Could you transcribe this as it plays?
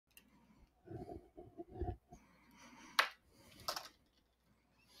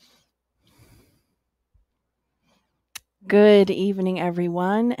Good evening,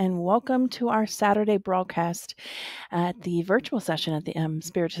 everyone, and welcome to our Saturday broadcast at the virtual session at the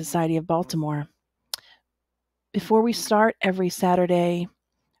Spiritist Society of Baltimore. Before we start every Saturday,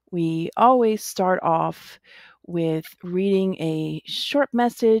 we always start off with reading a short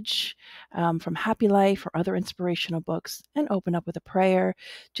message from Happy Life or other inspirational books and open up with a prayer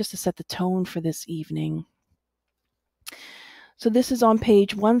just to set the tone for this evening. So this is on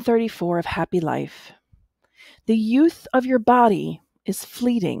page 134 of Happy Life. The youth of your body is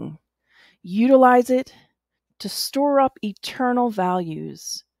fleeting. Utilize it to store up eternal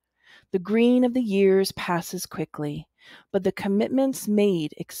values. The green of the years passes quickly, but the commitments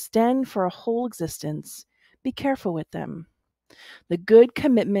made extend for a whole existence. Be careful with them. The good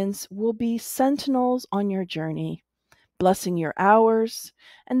commitments will be sentinels on your journey, blessing your hours,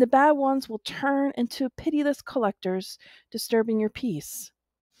 and the bad ones will turn into pitiless collectors, disturbing your peace.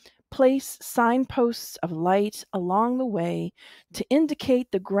 Place signposts of light along the way to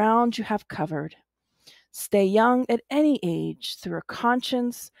indicate the ground you have covered. Stay young at any age through a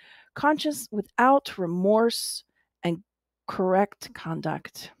conscious without remorse and correct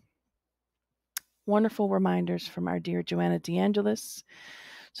conduct. Wonderful reminders from our dear Joanna DeAngelis.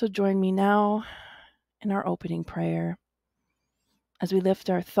 So join me now in our opening prayer as we lift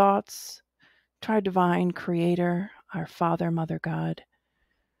our thoughts to our divine Creator, our Father, Mother God.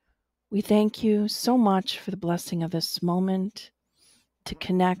 We thank you so much for the blessing of this moment to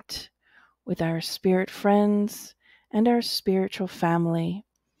connect with our spirit friends and our spiritual family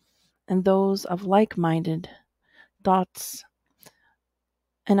and those of like-minded thoughts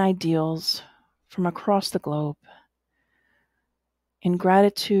and ideals from across the globe. In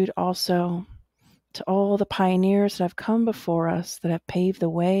gratitude also to all the pioneers that have come before us, that have paved the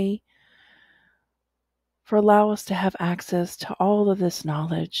way, for allow us to have access to all of this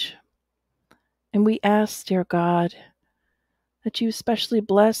knowledge. And we ask, dear God, that you especially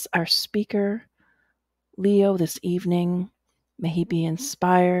bless our speaker, Leo, this evening. May he be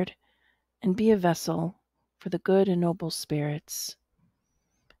inspired and be a vessel for the good and noble spirits.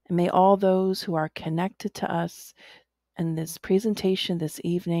 And may all those who are connected to us in this presentation this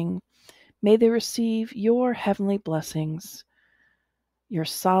evening, may they receive your heavenly blessings, your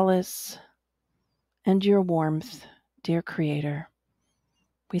solace, and your warmth, dear Creator.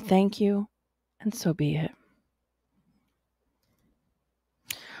 We thank you, and so be it.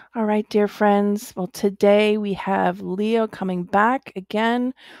 All right, dear friends. Well, today we have Leo coming back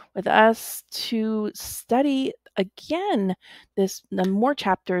again with us to study again the more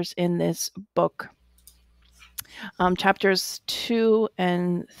chapters in this book, chapters 2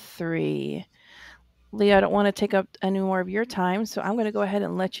 and 3. Leo, I don't want to take up any more of your time, so I'm going to go ahead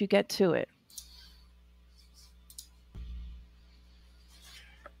and let you get to it.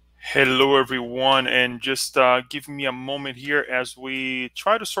 Hello, everyone, and just give me a moment here as we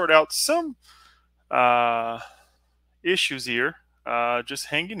try to sort out some issues here. Just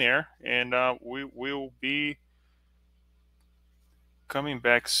hang in there, and we will be coming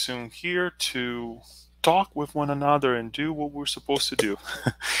back soon here to talk with one another and do what we're supposed to do.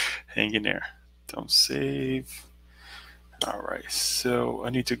 Hang in there. Don't save. All right, so I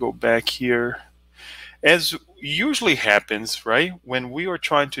need to go back here. As usually happens, right, when we are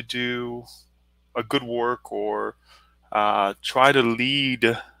trying to do a good work or try to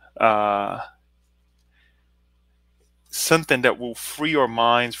lead something that will free our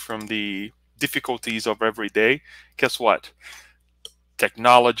minds from the difficulties of every day, guess what?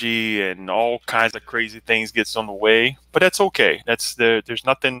 Technology and all kinds of crazy things gets on the way, but that's okay. There's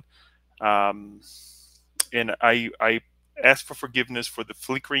nothing. And I ask for forgiveness for the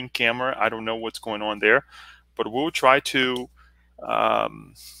flickering camera. I don't know what's going on there, but we'll try to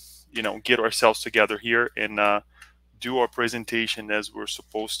get ourselves together here and do our presentation as we're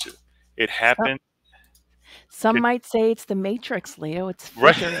supposed to. It happened. Some might say it's the Matrix, Leo. It's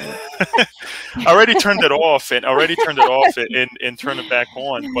Right. I already turned it off and turn it back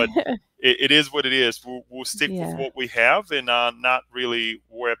on, but it is what it is. We'll stick with what we have and not really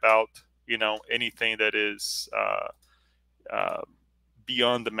worry about anything that is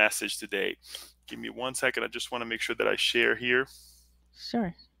beyond the message today. Give me 1 second. I just want to make sure that I share here.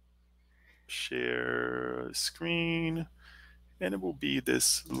 Sure. Share screen, and it will be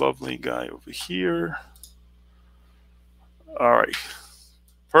this lovely guy over here. All right.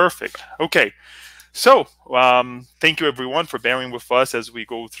 Perfect. Okay. So thank you, everyone, for bearing with us as we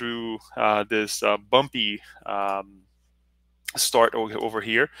go through this bumpy start over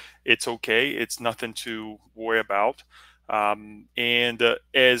here. It's okay. It's nothing to worry about. And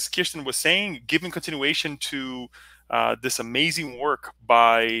as Kirsten was saying, giving continuation to this amazing work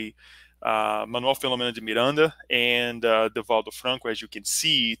by Manuel de Miranda and Divaldo Franco. As you can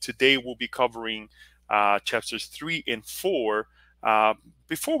see, today we'll be covering chapters 3 and 4.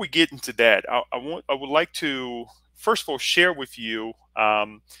 Before we get into that, I would like to first of all share with you,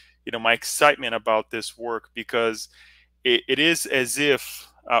 my excitement about this work, because it is as if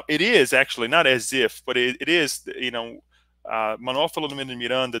it is actually not as if, but it is, Manuel de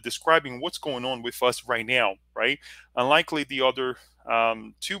Miranda describing what's going on with us right now, right? Unlikely the other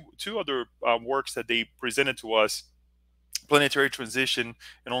two other works that they presented to us, Planetary Transition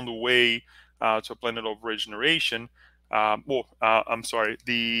and On the Way to a Planet of Regeneration. I'm sorry,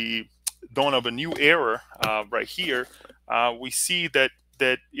 the Dawn of a New Era, right here. We see that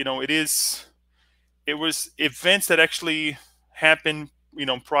it was events that actually happened,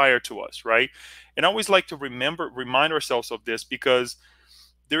 prior to us, right? And I always like to remind ourselves of this, because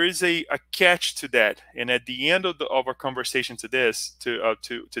there is a catch to that. And at the end of our conversation to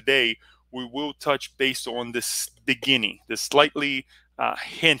today, we will touch based on this beginning, this slightly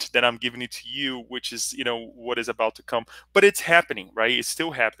hint that I'm giving it to you, which is, what is about to come. But it's happening, right? It's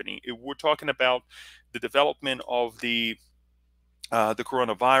still happening. We're talking about the development of the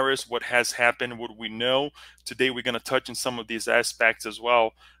coronavirus, what has happened, what we know. Today we're going to touch on some of these aspects as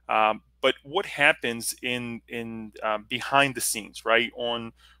well. But what happens in behind the scenes, right?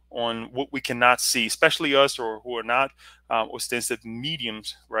 On what we cannot see, especially us or who are not ostensive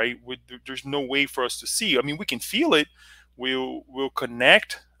mediums, right? There's no way for us to see. I mean, we can feel it. We'll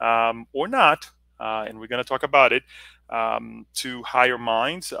connect or not, and we're going to talk about it. To higher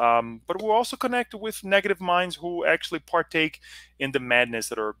minds, but we'll also connect with negative minds who actually partake in the madness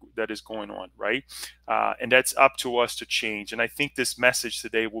that is going on, right? And that's up to us to change. And I think this message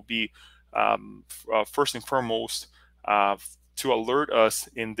today will be first and foremost to alert us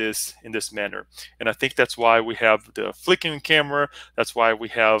in this manner. And I think that's why we have the flicking camera. That's why we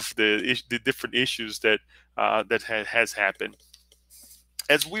have the different issues that has happened.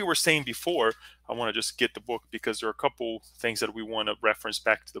 As we were saying before, I want to just get the book, because there are a couple things that we want to reference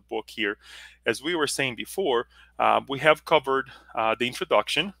back to the book here. As we were saying before, we have covered the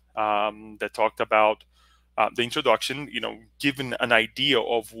introduction that talked about the introduction, given an idea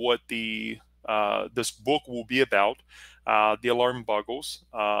of what this book will be about, the alarm buggles,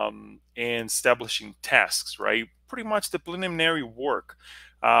 and establishing tasks, right? Pretty much the preliminary work.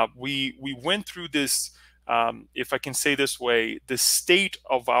 We went through this, if I can say this way, the state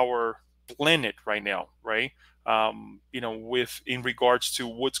of our planet right now, right? With in regards to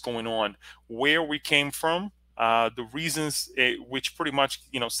what's going on, where we came from, the reasons, which pretty much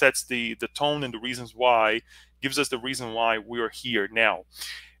sets the tone, and the reasons why, gives us the reason why we are here now,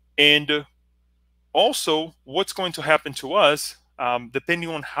 and also what's going to happen to us, depending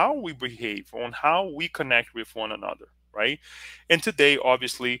on how we behave, on how we connect with one another, right? And today,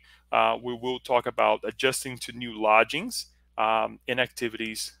 obviously, we will talk about adjusting to new lodgings and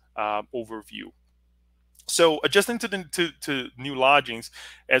activities overview. So adjusting to new lodgings,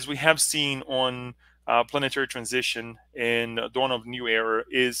 as we have seen on Planetary Transition and Dawn of New Era,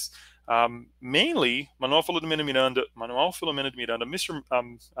 is mainly Manuel de Miranda, Mr.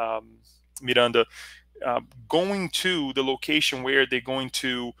 Miranda, going to the location where they're going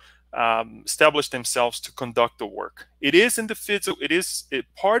to establish themselves to conduct the work. It is in the physical.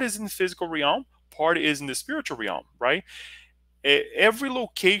 Part is in the physical realm, part is in the spiritual realm, right? Every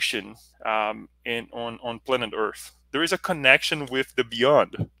location on planet Earth, there is a connection with the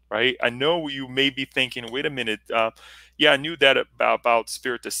beyond, right? I know you may be thinking, wait a minute, yeah, I knew that about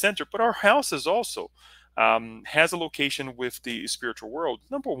Spiritist Center, but our house is also has a location with the spiritual world.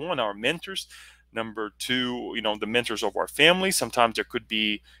 Number one, our mentors. Number two, the mentors of our family. Sometimes there could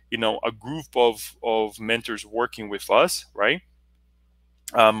be, a group of mentors working with us, right?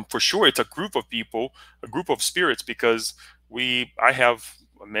 For sure, it's a group of people, a group of spirits, because I have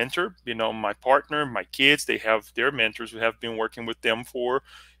a mentor, my partner, my kids, they have their mentors who have been working with them for,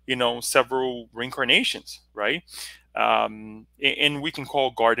 several reincarnations, right? And we can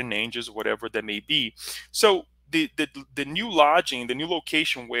call guardian angels, whatever that may be. So the new lodging, the new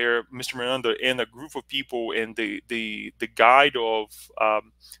location where Mr. Miranda and a group of people and the guide of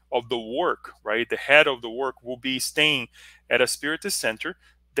the work, right, the head of the work, will be staying at a Spiritist center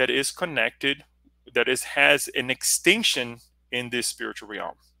that is connected, has an extinction in this spiritual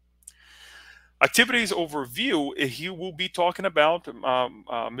realm. Activities overview, he will be talking about,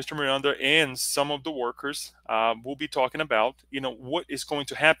 Mr. Miranda and some of the workers will be talking about, what is going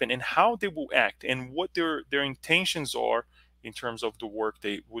to happen and how they will act and what their intentions are in terms of the work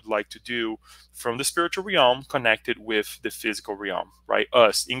they would like to do from the spiritual realm connected with the physical realm, right?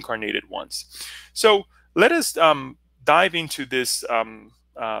 Us, incarnated ones. So let us dive into this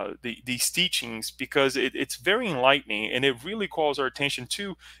these teachings, because it's very enlightening, and it really calls our attention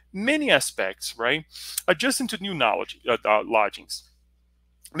to many aspects, right? Adjusting to new knowledge lodgings.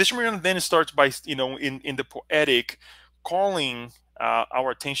 Mr. Miranda then starts by, in the poetic, calling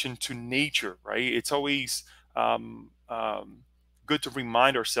our attention to nature, right? It's always good to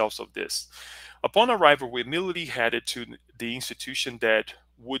remind ourselves of this. Upon arrival, we immediately headed to the institution that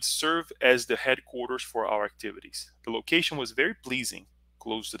would serve as the headquarters for our activities. The location was very pleasing,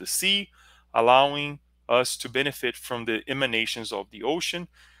 close to the sea, allowing us to benefit from the emanations of the ocean,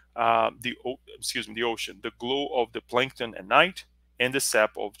 the ocean, the glow of the plankton at night, and the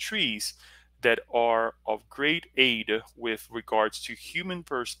sap of trees that are of great aid with regards to human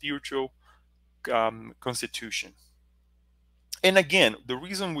spiritual constitution. And again, the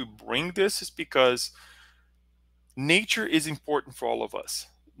reason we bring this is because nature is important for all of us.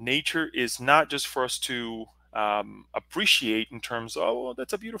 Nature is not just for us to appreciate in terms of, oh,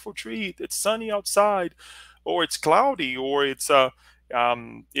 that's a beautiful tree, it's sunny outside, or it's cloudy, or it's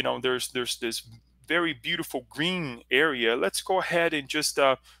there's this very beautiful green area. Let's go ahead and just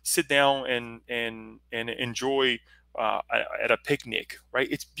sit down and enjoy at a picnic, right?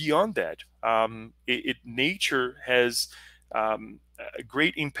 It's beyond that. Nature has a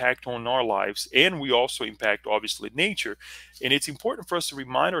great impact on our lives, and we also impact, obviously, nature. And it's important for us to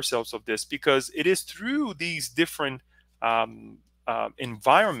remind ourselves of this, because it is through these different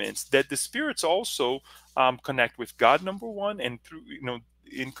environments that the spirits also connect with God, number one, and through,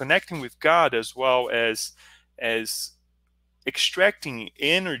 in connecting with God, as well as extracting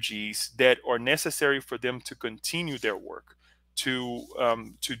energies that are necessary for them to continue their work, to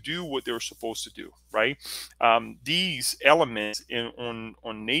do what they're supposed to do, right? These elements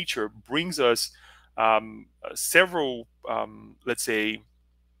on nature brings us several, let's say,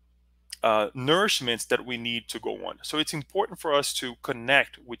 nourishments that we need to go on. So it's important for us to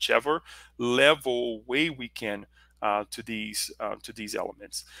connect whichever level way we can to these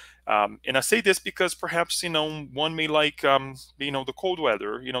elements. And I say this because perhaps one may like the cold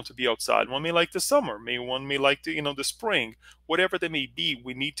weather, to be outside. One may like the summer. One may like the spring. Whatever that may be,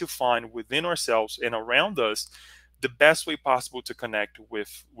 we need to find within ourselves and around us the best way possible to connect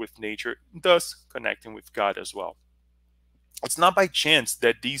with nature, thus connecting with God as well. It's not by chance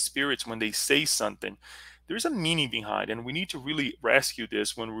that these spirits, when they say something, there's a meaning behind, and we need to really rescue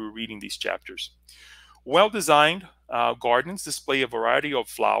this when we're reading these chapters. Well-designed gardens display a variety of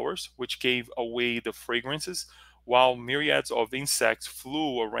flowers, which gave away the fragrances, while myriads of insects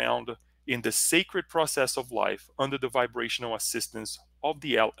flew around in the sacred process of life under the vibrational assistance of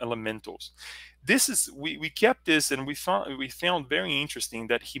the elementals. This is we kept this, and we found very interesting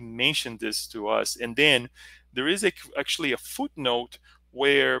that he mentioned this to us. And then there is actually a footnote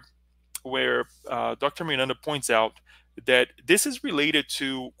where Dr. Miranda points out that this is related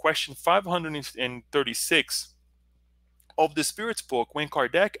to question 536 of the Spirits book, when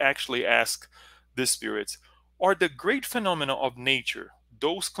Kardec actually asked the spirits, are the great phenomena of nature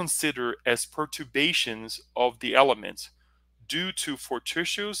those considered as perturbations of the elements due to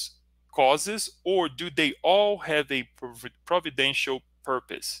fortuitous causes, or do they all have a providential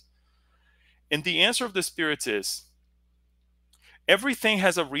purpose? And the answer of the spirits is, everything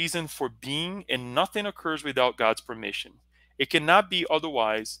has a reason for being, and nothing occurs without God's permission. It cannot be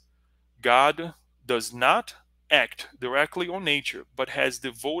otherwise. God does not act directly on nature, but has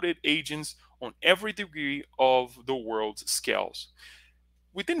devoted agents on every degree of the world's scales.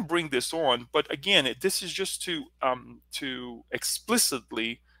 We didn't bring this on, but again, this is just to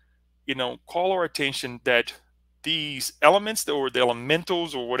explicitly, call our attention that these elements, or the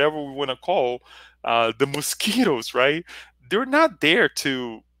elementals, or whatever we want to call the mosquitoes, right? They're not there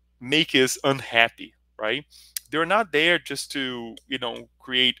to make us unhappy, right? They're not there just to,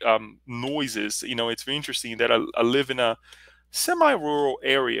 create noises. It's very interesting that I live in a semi-rural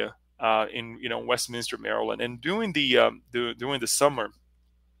area in, Westminster, Maryland, and during the summer,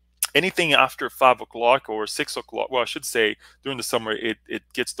 anything after 5 o'clock or 6 o'clock, well, I should say during the summer, it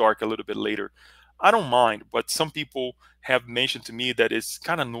gets dark a little bit later. I don't mind, but some people have mentioned to me that it's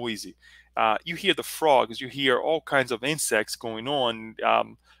kind of noisy. You hear the frogs, you hear all kinds of insects going on,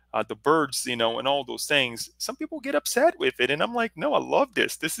 the birds, and all those things. Some people get upset with it, and I'm like, no, I love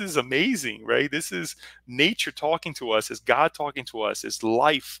this. This is amazing, right? This is nature talking to us, it's God talking to us, it's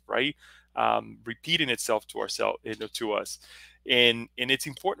life, right? Repeating itself to ourselves, to us. And it's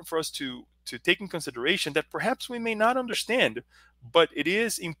important for us to take in consideration that perhaps we may not understand, but it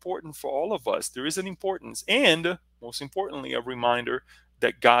is important for all of us. There is an importance, and most importantly, a reminder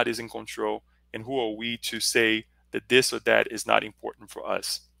that God is in control, and who are we to say that this or that is not important for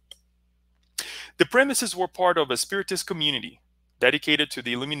us. The premises were part of a Spiritist community dedicated to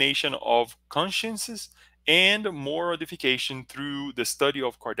the elimination of consciences and moral edification through the study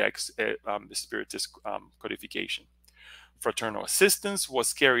of Kardec's Spiritist codification. Fraternal assistance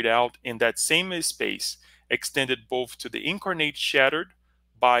was carried out in that same space, extended both to the incarnate shattered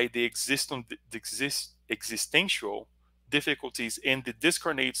by the existential difficulties and the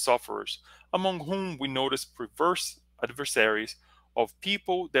discarnate sufferers, among whom we notice perverse adversaries of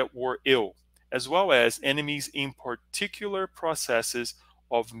people that were ill, as well as enemies in particular processes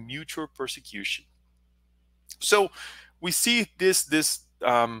of mutual persecution. So we see this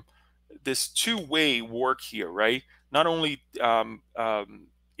two-way work here, right? Not only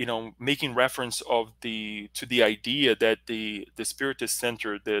making reference of the to the idea that the Spiritist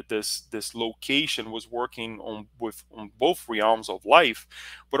Center, this location was working on both realms of life,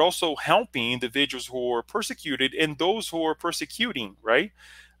 but also helping individuals who are persecuted and those who are persecuting, right?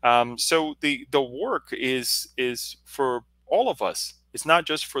 So the work is for all of us. It's not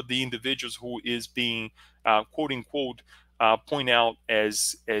just for the individuals who is being quote unquote point out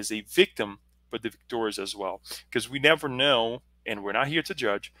as a victim, but the victors as well, because we never know, and we're not here to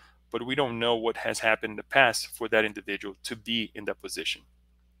judge, but we don't know what has happened in the past for that individual to be in that position.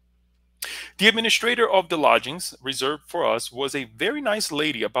 The administrator of the lodgings reserved for us was a very nice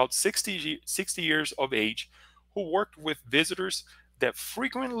lady, about 60 years of age, who worked with visitors that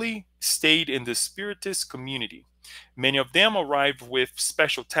frequently stayed in the Spiritist community. Many of them arrived with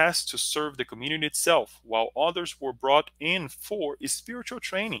special tasks to serve the community itself, while others were brought in for spiritual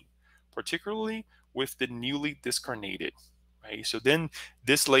training, particularly with the newly discarnated. Right? So then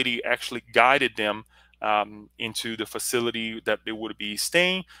this lady actually guided them into the facility that they would be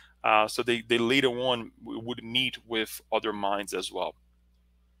staying, so they later on would meet with other minds as well.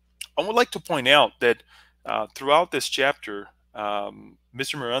 I would like to point out that throughout this chapter,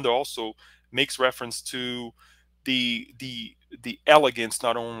 Mr. Miranda also makes reference to the elegance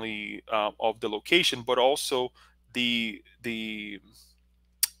not only of the location, but also the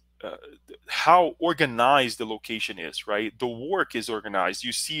how organized the location is, right? The work is organized.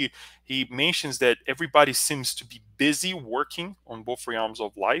 You see, he mentions that everybody seems to be busy working on both realms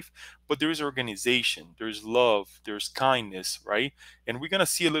of life, but there is organization, there's love, there's kindness, right? And we're going to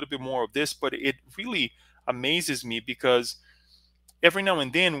see a little bit more of this, but it really amazes me because every now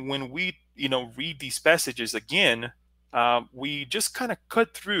and then when we read these passages again, we just kind of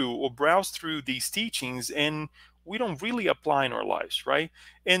cut through or browse through these teachings and we don't really apply in our lives, right?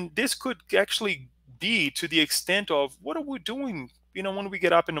 And this could actually be to the extent of what are we doing, when we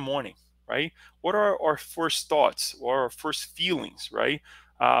get up in the morning, right? What are our first thoughts or our first feelings, right?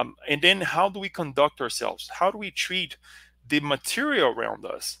 And then how do we conduct ourselves? How do we treat the material around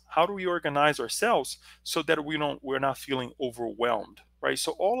us? How do we organize ourselves so that we're not feeling overwhelmed, right?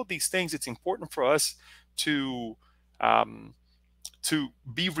 So all of these things, it's important for us to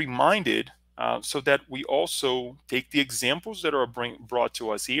be reminded, so that we also take the examples that are brought to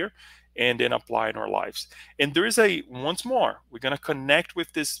us here and then apply in our lives. And there is once more, we're going to connect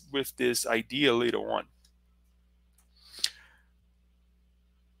with this idea later on.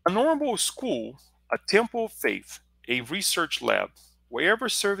 A normal school, a temple of faith, a research lab, wherever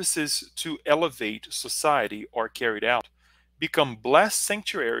services to elevate society are carried out, become blessed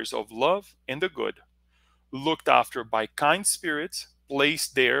sanctuaries of love and the good, looked after by kind spirits,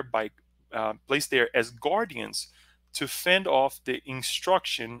 placed there as guardians to fend off the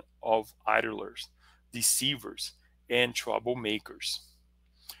instruction of idlers, deceivers, and troublemakers.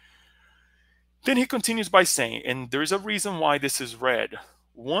 Then he continues by saying, and there is a reason why this is read: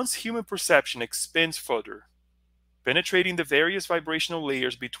 once human perception expands further, penetrating the various vibrational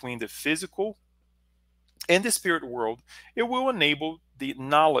layers between the physical and the spirit world, it will enable the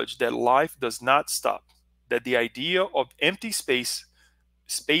knowledge that life does not stop, that the idea of empty spaces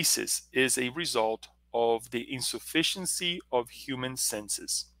is a result of the insufficiency of human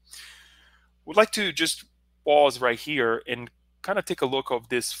senses. Would like to just pause right here and kind of take a look of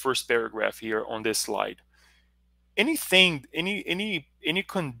this first paragraph here on this slide. Anything, any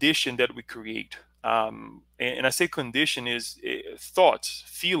condition that we create, and I say condition is thoughts,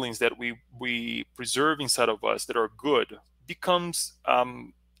 feelings that we preserve inside of us that are good, becomes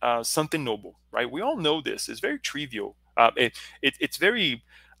something noble, right? We all know this. It's very trivial. It's very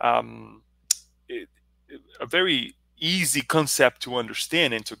a very easy concept to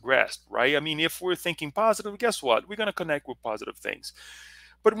understand and to grasp, right? I mean, if we're thinking positive, guess what? We're going to connect with positive things.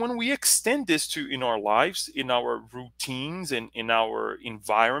 But when we extend this to in our lives, in our routines, and in our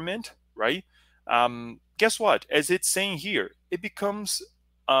environment, right? Guess what? As it's saying here, it becomes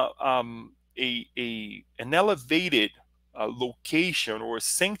an elevated location or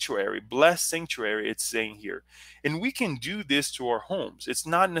sanctuary, blessed sanctuary, it's saying here. And we can do this to our homes. It's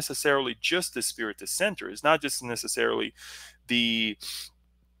not necessarily just the Spiritist Center. It's not just necessarily the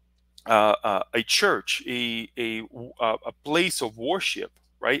a church, a place of worship,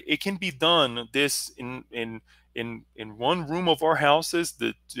 right? It can be done this in one room of our houses,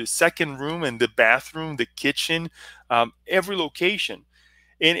 the second room and the bathroom, the kitchen, every location.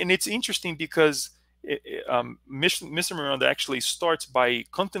 And it's interesting because Mr. Miranda actually starts by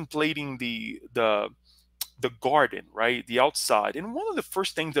contemplating the garden, right? The outside. And one of the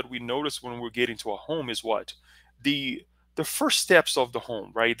first things that we notice when we're getting to a home is what? The the first steps of the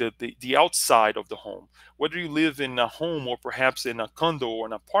home, right? The outside of the home. Whether you live in a home or perhaps in a condo or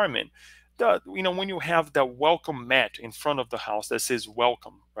an apartment, when you have that welcome mat in front of the house that says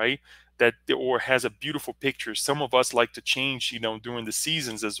welcome, right? That or has a beautiful picture. Some of us like to change, during the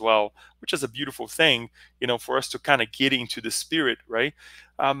seasons as well, which is a beautiful thing, for us to kind of get into the spirit, right?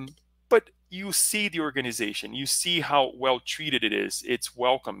 Um, but you see the organization, you see how well treated it is. It's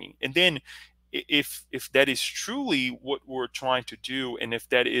welcoming, and then if that is truly what we're trying to do, and if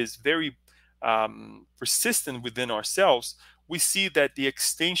that is very persistent within ourselves, we see that the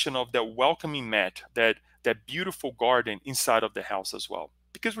extension of that welcoming mat, that beautiful garden inside of the house as well.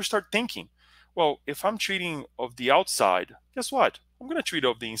 Because we start thinking, well, if I'm treating of the outside, guess what? I'm going to treat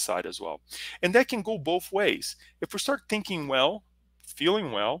of the inside as well. And that can go both ways. If we start thinking well,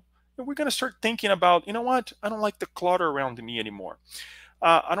 feeling well, then we're going to start thinking about, you know what? I don't like the clutter around me anymore.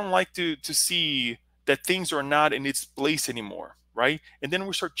 I don't like to see that things are not in its place anymore, right? And then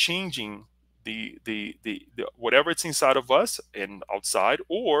we start changing the whatever it's inside of us and outside,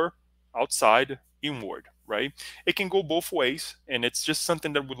 or outside inward, right? It can go both ways, and it's just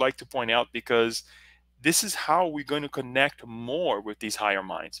something that we'd like to point out, because this is how we're going to connect more with these higher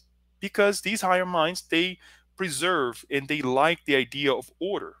minds, because these higher minds, they preserve and they like the idea of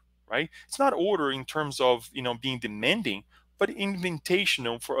order, right? It's not order in terms of being demanding, but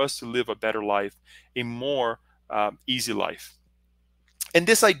invitational for us to live a better life, a more easy life. And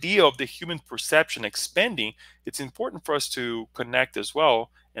this idea of the human perception expanding, it's important for us to connect as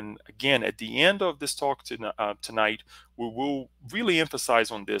well. And again, at the end of this talk tonight, we will really emphasize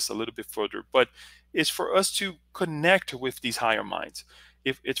on this a little bit further. But it's for us to connect with these higher minds.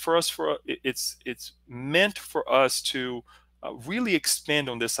 If it's for us, it's meant for us to really expand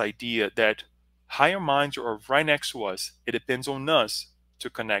on this idea that higher minds are right next to us. It depends on us to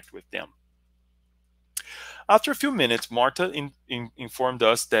connect with them. After a few minutes, Marta informed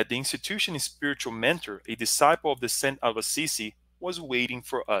us that the institution's spiritual mentor, a disciple of the Saint of Assisi, was waiting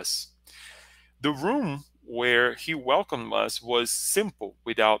for us. The room where he welcomed us was simple,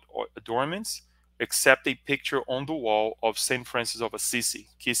 without adornments, except a picture on the wall of Saint Francis of Assisi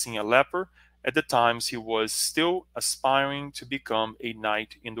kissing a leper at the times he was still aspiring to become a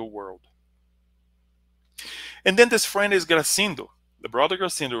knight in the world. And then this friend is Gracindo, the brother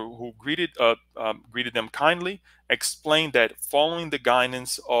Gracindo, who greeted them kindly, explained that following the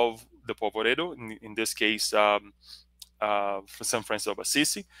guidance of the Povoredo, in this case, for San Francis of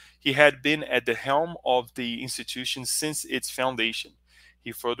Assisi, he had been at the helm of the institution since its foundation.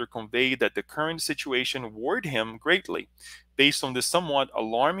 He further conveyed that the current situation worried him greatly, based on the somewhat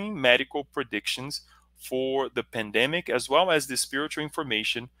alarming medical predictions for the pandemic, as well as the spiritual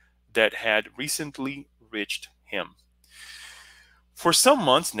information that had recently reached him. For some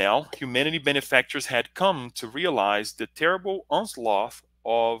months now, humanity benefactors had come to realize the terrible onslaught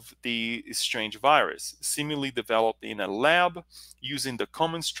of the strange virus, seemingly developed in a lab using the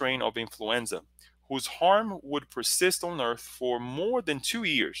common strain of influenza, whose harm would persist on Earth for more than 2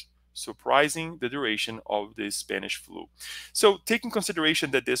 years, surprising the duration of the Spanish flu. So, taking consideration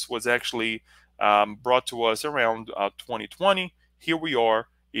that this was actually brought to us around 2020, here we are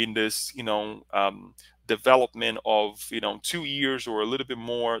in this, development of 2 years or a little bit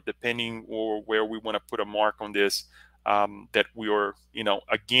more, depending or where we want to put a mark on this. That we are,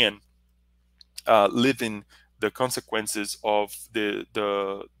 again, living the consequences of the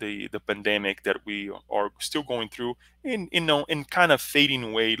pandemic that we are still going through, in kind of fading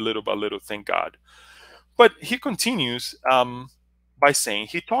away little by little, thank God. But he continues by saying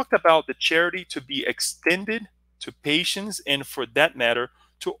he talked about the charity to be extended to patients, and for that matter,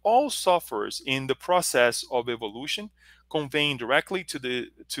 to all sufferers in the process of evolution, conveying directly to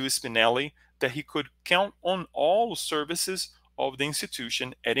Spinelli that he could count on all services of the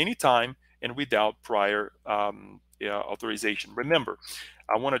institution at any time and without prior authorization. Remember,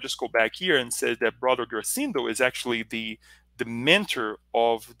 I want to just go back here and say that Brother Gracindo is actually the mentor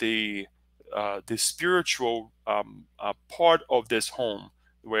of the spiritual part of this home,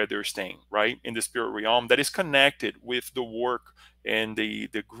 where they're staying, right, in the spirit realm that is connected with the work and the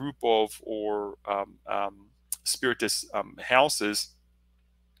group of or spiritist houses,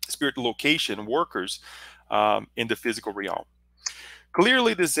 spirit location workers in the physical realm.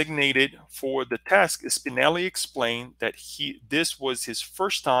 Clearly designated for the task, Spinelli explained that this was his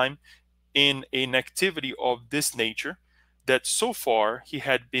first time in an activity of this nature, that so far he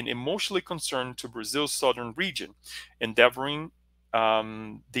had been emotionally concerned to Brazil's southern region, endeavoring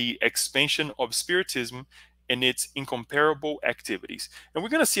the expansion of Spiritism and its incomparable activities. And we're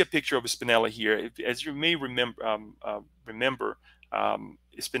going to see a picture of Spinelli here. As you may remember,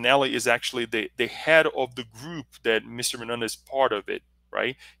 Spinelli is actually the head of the group that Mr. Miranda is part of it,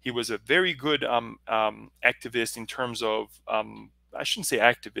 right? He was a very good activist in terms of I shouldn't say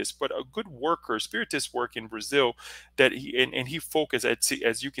activist, but a good worker, spiritist work in Brazil that he focused,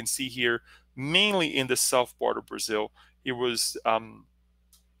 as you can see here, mainly in the south part of Brazil. He was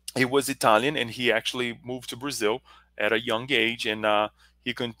Italian, and he actually moved to Brazil at a young age, and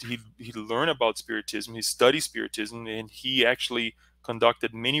he learned about Spiritism. He studied Spiritism, and he actually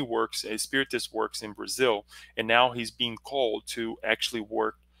conducted many works, Spiritist works in Brazil. And now he's being called to actually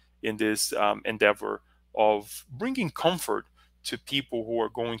work in this endeavor of bringing comfort to people who are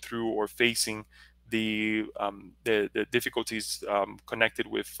going through or facing the difficulties connected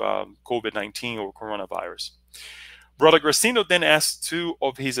with COVID-19 or coronavirus. Brother Gracino then asked two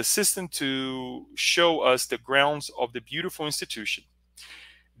of his assistants to show us the grounds of the beautiful institution.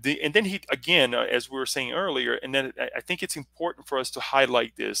 And then he, again, as we were saying earlier, and then I think it's important for us to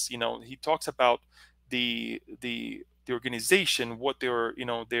highlight this. He talks about the organization, what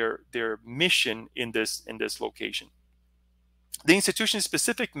their mission in this location. The institution's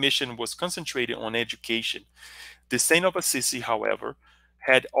specific mission was concentrated on education. The Saint of Assisi, however,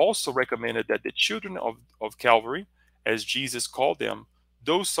 had also recommended that the children of Calvary, as Jesus called them,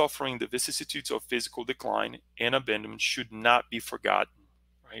 those suffering the vicissitudes of physical decline and abandonment, should not be forgotten.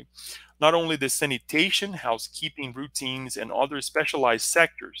 Right? Not only the sanitation, housekeeping routines, and other specialized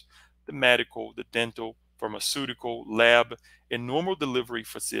sectors, the medical, the dental, pharmaceutical, lab, and normal delivery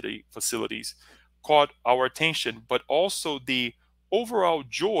facilities caught our attention, but also the overall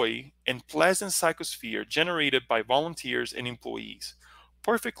joy and pleasant psychosphere generated by volunteers and employees,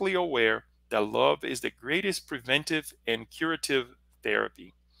 perfectly aware that love is the greatest preventive and curative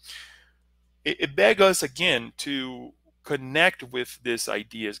therapy. It begs us again to connect with these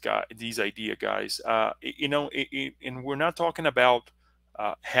ideas, guys. And we're not talking about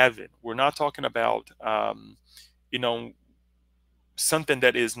heaven. We're not talking about you know, something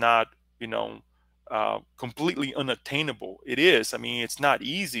that is not, completely unattainable. It is. I mean, it's not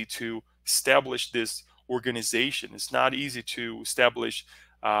easy to establish this organization. It's not easy to establish,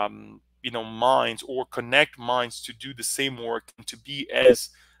 minds or connect minds to do the same work and to be as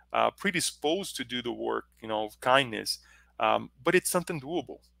predisposed to do the work, of kindness. But it's something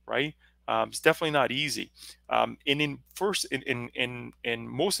doable, right? It's definitely not easy. And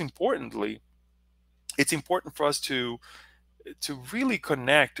most importantly, it's important for us to really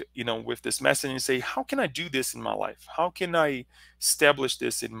connect, with this message and say, how can I do this in my life? How can I establish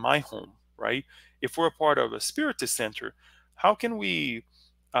this in my home, right? If we're a part of a spiritist center, how can we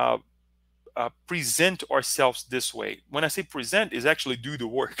uh, present ourselves this way? When I say present, is actually do the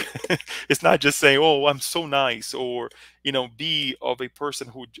work. It's not just saying, oh, I'm so nice, or be of a person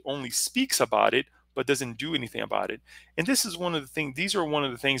who only speaks about it but doesn't do anything about it. And this is one of the things, these are one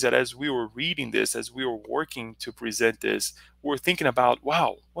of the things that as we were reading this, as we were working to present this, we're thinking about,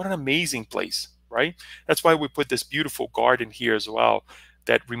 wow, what an amazing place, right? That's why we put this beautiful garden here as well,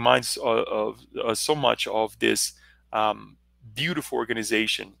 that reminds of so much of this beautiful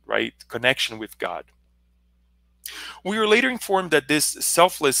organization, right? Connection with God. We were later informed that this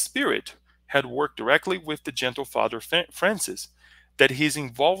selfless spirit had worked directly with the gentle Father Francis, that his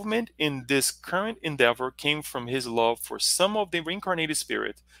involvement in this current endeavor came from his love for some of the reincarnated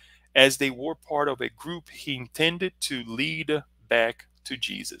spirit, as they were part of a group he intended to lead back to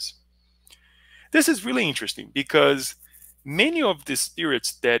Jesus. This is really interesting because many of the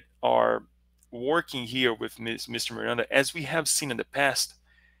spirits that are working here with Mr. Miranda, as we have seen in the past,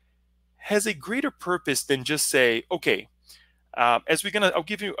 has a greater purpose than just say, okay, I'll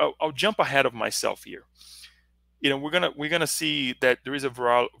jump ahead of myself here. We're gonna see that there is a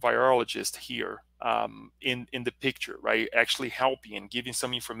virologist here in the picture, right? Actually helping and giving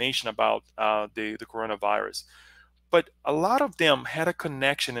some information about the coronavirus. But a lot of them had a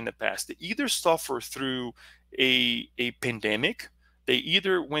connection in the past. They either suffered through a pandemic, they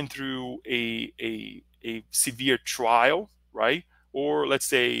either went through a severe trial, right? Or let's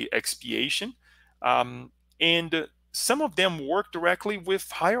say expiation. And some of them work directly with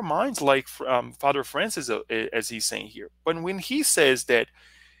higher minds, like Father Francis, as he's saying here. But when he says that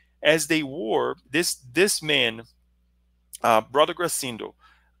as they were, this man, Brother Gracindo,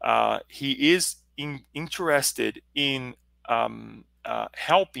 he is interested in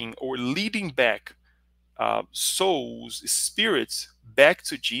helping or leading back souls, spirits back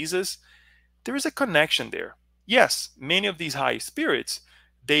to Jesus. There is a connection there. Yes, many of these high spirits,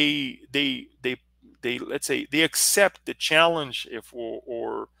 they let's say they accept the challenge, if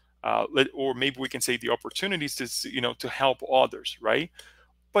or maybe we can say the opportunities to help others, right?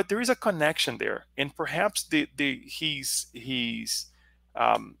 But there is a connection there, and perhaps the he's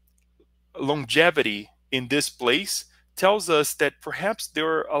um, longevity in this place tells us that perhaps there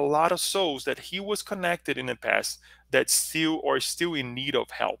are a lot of souls that he was connected in the past that still are still in need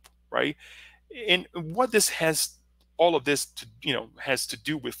of help, right? And what this has all of this to has to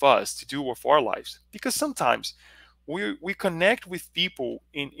do with us, to do with our lives, because sometimes we connect with people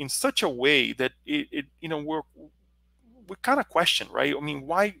in such a way that it we kind of question, right? I mean,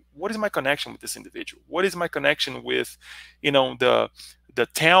 why? What is my connection with this individual? What is my connection with, the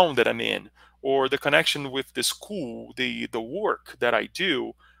town that I'm in, or the connection with the school, the work that I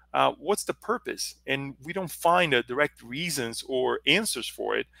do? What's the purpose? And we don't find a direct reasons or answers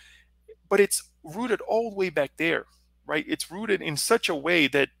for it, but it's rooted all the way back there, right? It's rooted in such a way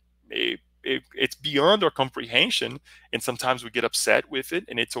that it's beyond our comprehension, and sometimes we get upset with it,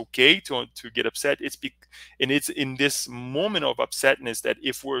 and it's okay to get upset. And it's in this moment of upsetness that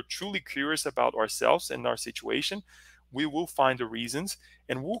if we're truly curious about ourselves and our situation, we will find the reasons,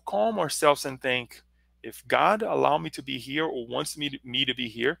 and we'll calm ourselves and think, if God allowed me to be here or wants me to be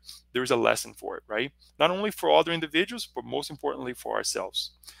here, there's a lesson for it, right? Not only for other individuals, but most importantly for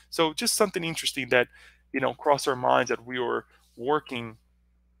ourselves. So just something interesting that, crossed our minds that we were working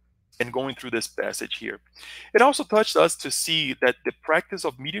and going through this passage here. It also touched us to see that the practice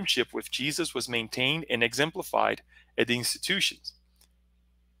of mediumship with Jesus was maintained and exemplified at the institutions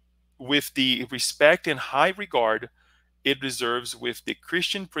with the respect and high regard it deserves with the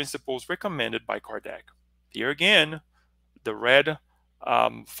Christian principles recommended by Kardec. Here again, the red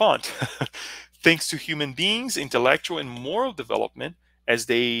font. Thanks to human beings' intellectual and moral development, as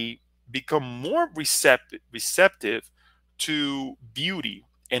they become more receptive to beauty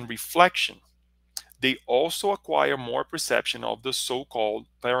and reflection, they also acquire more perception of the so-called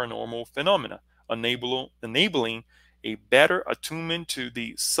paranormal phenomena, enabling a better attunement to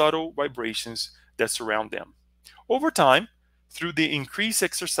the subtle vibrations that surround them. Over time, through the increased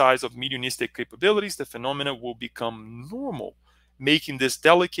exercise of mediumistic capabilities, the phenomena will become normal, making this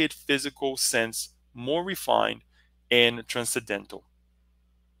delicate physical sense more refined and transcendental.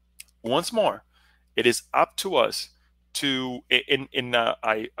 Once more, it is up to us to,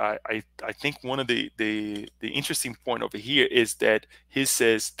 I think one of the interesting point over here is that he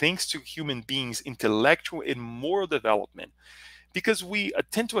says, thanks to human beings' intellectual and moral development, because we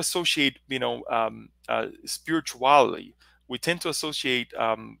tend to associate, spirituality. We tend to associate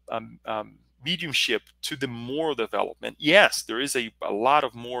mediumship to the moral development. Yes, there is a lot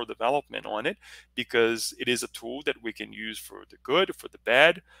of moral development on it, because it is a tool that we can use for the good, for the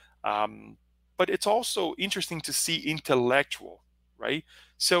bad. But it's also interesting to see intellectual, right?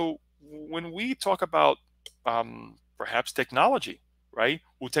 So when we talk about perhaps technology, right?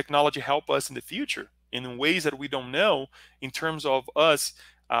 Will technology help us in the future in ways that we don't know, in terms of us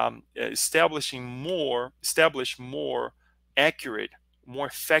establish more accurate, more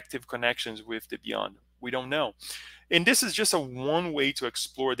effective connections with the beyond? We don't know. And this is just a one way to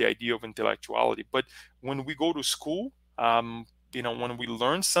explore the idea of intellectuality. But when we go to school, when we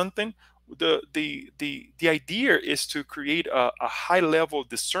learn something, the idea is to create a high level of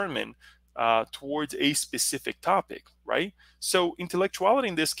discernment towards a specific topic, right? So intellectuality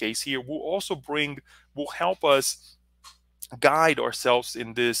in this case here will help us guide ourselves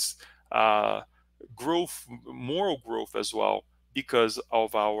in this growth, moral growth as well, because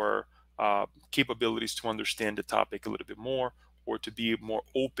of our capabilities to understand the topic a little bit more, or to be more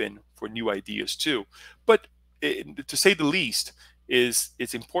open for new ideas too. But to say the least,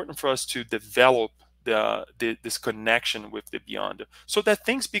 it's important for us to develop this connection with the beyond, so that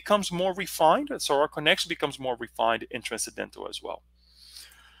things becomes more refined, so our connection becomes more refined and transcendental as well.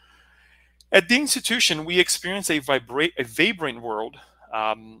 At the institution, we experience a vibrant world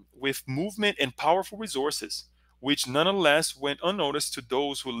with movement and powerful resources, which nonetheless went unnoticed to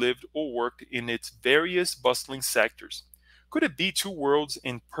those who lived or worked in its various bustling sectors. Could it be two worlds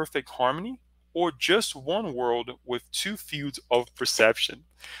in perfect harmony, or just one world with two fields of perception?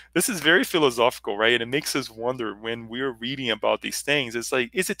 This is very philosophical, right? And it makes us wonder when we're reading about these things. It's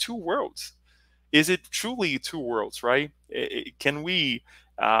like, is it two worlds? Is it truly two worlds, right? Can we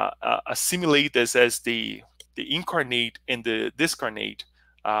assimilate this as the incarnate and the discarnate,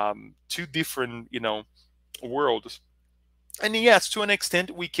 two different, worlds? And yes, to an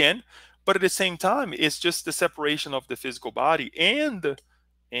extent we can, but at the same time, it's just the separation of the physical body, and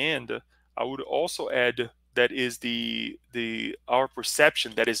I would also add that is the our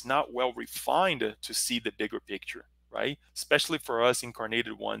perception that is not well refined to see the bigger picture, right? Especially for us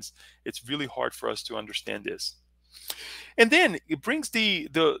incarnated ones, it's really hard for us to understand this. And then it brings the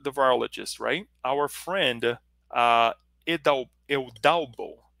virologist, right? Our friend Eudalbo,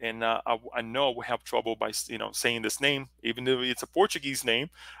 and I know we have trouble by saying this name, even though it's a Portuguese name,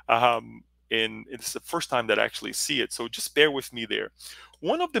 and it's the first time that I actually see it. So just bear with me there.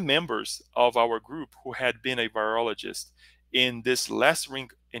 One of the members of our group who had been a virologist in his last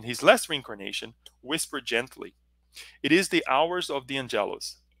reincarnation whispered gently, "It is the hours of the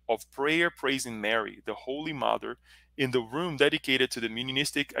Angelus, of prayer praising Mary, the Holy Mother, in the room dedicated to the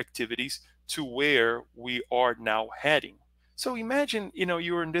munistic activities, to where we are now heading." So imagine,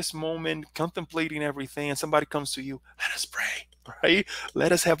 you're in this moment contemplating everything, and somebody comes to you, "Let us pray," right?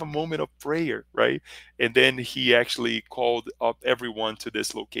 Let us have a moment of prayer, right? And then he actually called up everyone to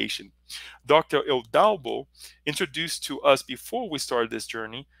this location. Dr. Eudalbo, introduced to us before we started this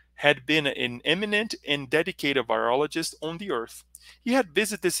journey, had been an eminent and dedicated virologist on the earth. He had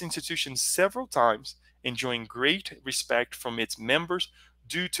visited this institution several times, enjoying great respect from its members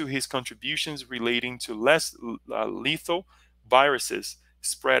due to his contributions relating to less lethal viruses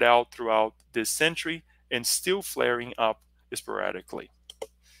spread out throughout this century and still flaring up sporadically.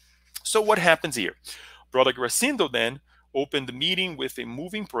 So, what happens here? Brother Gracindo then opened the meeting with a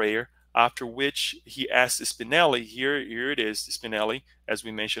moving prayer, after which he asked Spinelli, here it is, Spinelli, as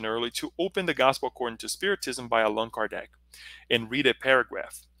we mentioned earlier, to open the Gospel according to Spiritism by Allan Kardec and read a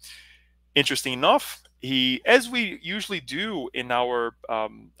paragraph. Interesting enough, as we usually do in our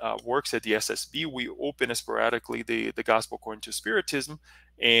works at the SSB, we open sporadically the Gospel according to Spiritism,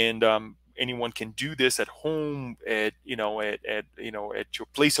 and anyone can do this at home, at your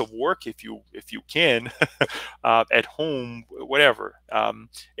place of work, if you can, at home, whatever,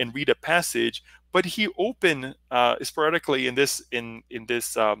 and read a passage. But he opened sporadically in this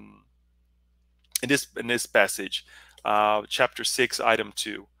passage, chapter 6, item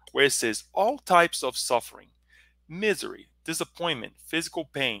 2, where it says, "All types of suffering, misery, disappointment, physical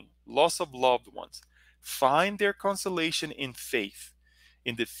pain, loss of loved ones, find their consolation in faith,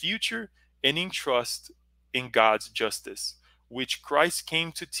 in the future, and in trust in God's justice, which Christ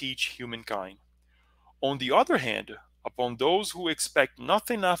came to teach humankind. On the other hand, upon those who expect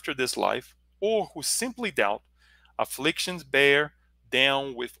nothing after this life, or who simply doubt, afflictions bear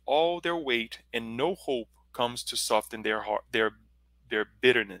down with all their weight, and no hope comes to soften their heart, their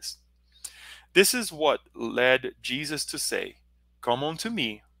bitterness. This is what led Jesus to say, 'Come unto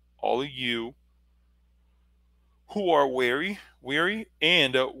me, all of you who are weary,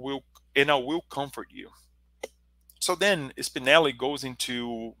 and I will comfort you.'" So then Spinelli goes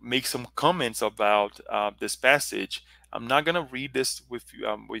into make some comments about this passage. I'm not going to read this with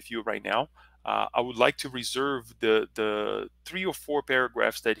you right now. I would like to reserve the 3 or 4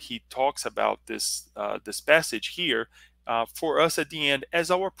 paragraphs that he talks about this passage here for us at the end as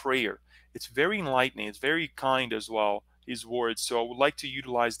our prayer. It's very enlightening. It's very kind as well, his words. So I would like to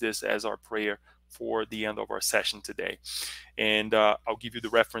utilize this as our prayer for the end of our session today. And I'll give you the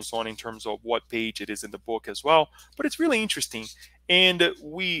reference on in terms of what page it is in the book as well. But it's really interesting. And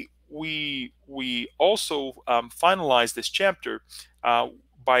we also finalize this chapter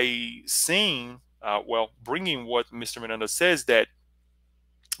by saying, bringing what Mr. Miranda says, that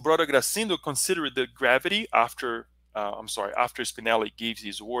Brother Gracindo considered the gravity after Spinelli gives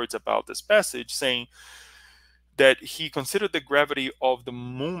his words about this passage, saying that he considered the gravity of the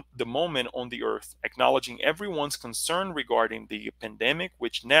moment on the earth, acknowledging everyone's concern regarding the pandemic,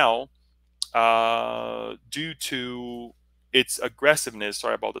 which now, due to its aggressiveness,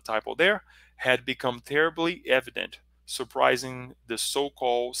 sorry about the typo there, had become terribly evident, surprising the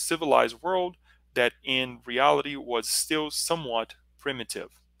so-called civilized world that in reality was still somewhat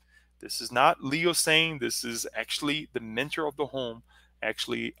primitive. This is not Leo saying, this is actually the mentor of the home,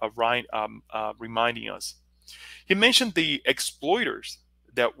 actually reminding us. He mentioned the exploiters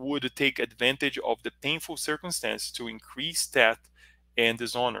that would take advantage of the painful circumstance to increase death and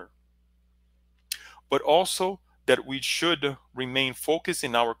dishonor, but also that we should remain focused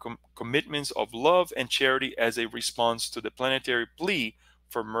in our commitments of love and charity as a response to the planetary plea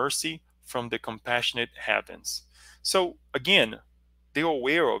for mercy from the compassionate heavens. So again, they're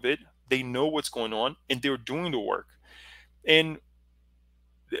aware of it, they know what's going on, and they're doing the work. And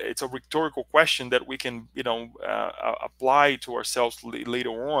it's a rhetorical question that we can, apply to ourselves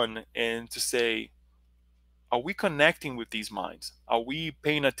later on, and to say, are we connecting with these minds? Are we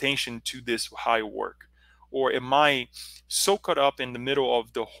paying attention to this higher work? Or am I so caught up in the middle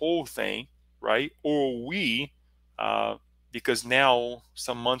of the whole thing, right? Or we, uh, because now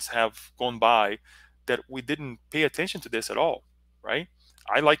some months have gone by, that we didn't pay attention to this at all, right?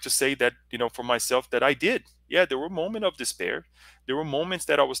 I like to say that, for myself, that I did. Yeah, there were moments of despair. There were moments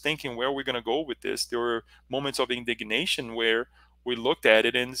that I was thinking, where are we going to go with this? There were moments of indignation where we looked at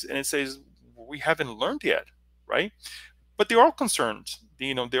it, and it says, we haven't learned yet, right? But there are concerns.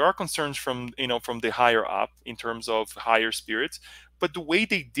 There are concerns from the higher up, in terms of higher spirits. But the way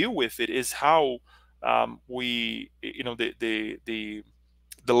they deal with it is how, we, the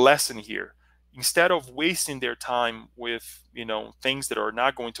lesson here. Instead of wasting their time with, things that are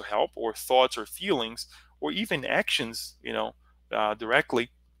not going to help, or thoughts or feelings, or even actions, directly,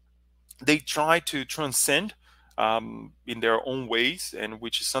 they try to transcend, in their own ways, and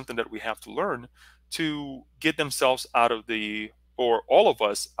which is something that we have to learn, to get themselves out of the, or all of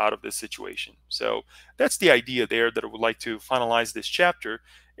us out of this situation. So that's the idea there, that I would like to finalize this chapter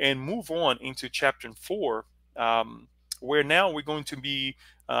and move on into chapter 4, where now we're going to be,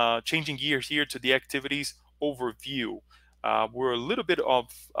 changing gears here to the activities overview. We're a little bit of,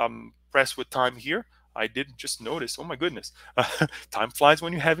 pressed with time here. I did just notice. Oh my goodness, time flies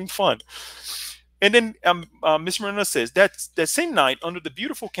when you're having fun. And then, Miss Miranda says that same night, under the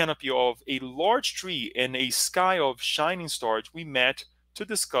beautiful canopy of a large tree and a sky of shining stars, we met to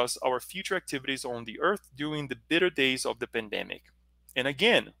discuss our future activities on the earth during the bitter days of the pandemic. And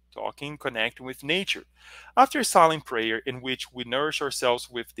again, talking, connecting with nature. After a silent prayer in which we nourish ourselves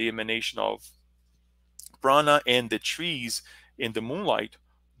with the emanation of prana and the trees in the moonlight,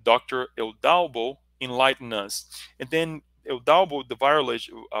 Dr. Eudalbo enlightened us. And then Eudalbo, the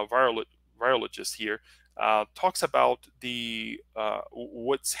virologist here, talks about the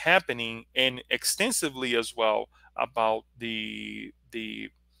what's happening, and extensively as well about the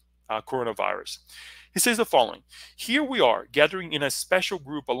coronavirus. He says the following: here we are, gathering in a special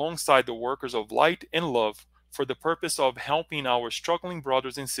group alongside the workers of light and love, for the purpose of helping our struggling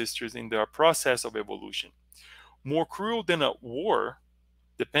brothers and sisters in their process of evolution. More cruel than a war,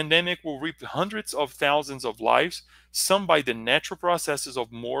 the pandemic will reap hundreds of thousands of lives, some by the natural processes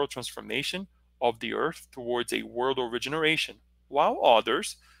of moral transformation of the earth towards a world of regeneration, while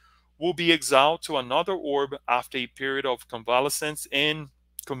others will be exiled to another orb after a period of convalescence in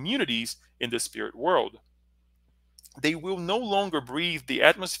communities in the spirit world. They will no longer breathe the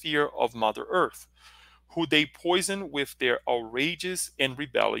atmosphere of Mother Earth, who they poison with their outrageous and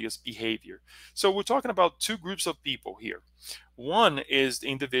rebellious behavior. So we're talking about two groups of people here. One is the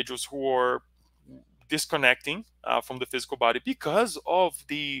individuals who are disconnecting, from the physical body because of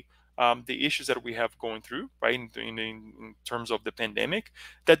the issues that we have going through, right, in terms of the pandemic,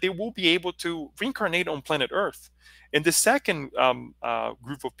 that they will be able to reincarnate on planet Earth. And the second,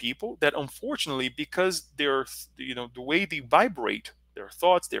 group of people, that unfortunately, because they're, the way they vibrate, their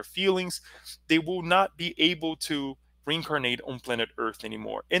thoughts, their feelings, they will not be able to reincarnate on planet Earth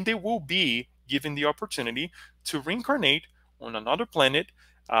anymore, and they will be given the opportunity to reincarnate on another planet.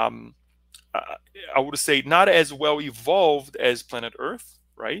 Um, I would say not as well evolved as planet Earth,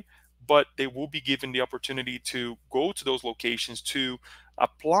 right? But they will be given the opportunity to go to those locations to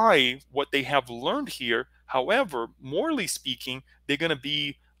apply what they have learned here. However, morally speaking, they're going to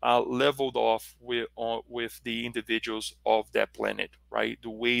be, leveled off with the individuals of that planet, right? The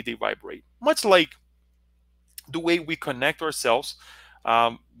way they vibrate, much like the way we connect ourselves,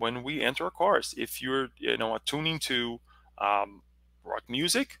 when we enter our cars. If you're, attuning to, rock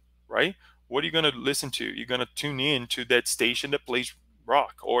music, right? What are you going to listen to? You're going to tune in to that station that plays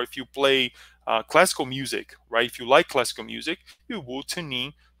rock. Or if you play, classical music, right? If you like classical music, you will tune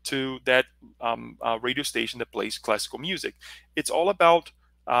in to that, radio station that plays classical music. It's all about,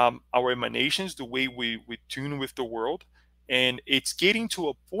 our emanations, the way we tune with the world. And it's getting to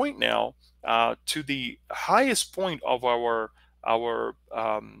a point now, to the highest point of our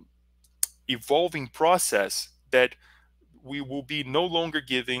evolving process, that will no longer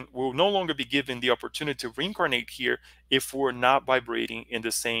be given the opportunity to reincarnate here if we're not vibrating in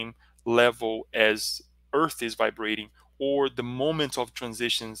the same level as Earth is vibrating, or the moment of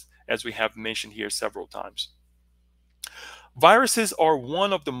transitions, as we have mentioned here several times. Viruses are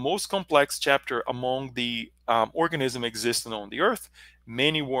one of the most complex chapter among the, organisms existing on the earth.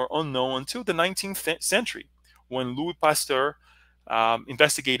 Many were unknown until the 19th century, when Louis Pasteur,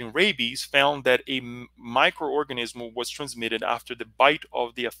 investigating rabies, found that a microorganism was transmitted after the bite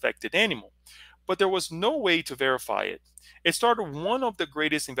of the affected animal. but there was no way to verify it. It started one of the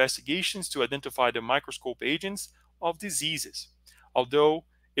greatest investigations to identify the microscope agents of diseases, although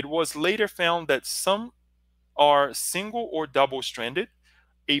it was later found that some are single or double stranded,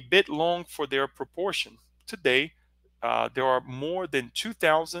 a bit long for their proportion. Today, there are more than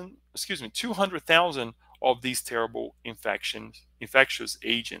 200,000 of these terrible infectious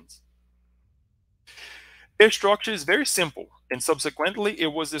agents. Their structure is very simple, and subsequently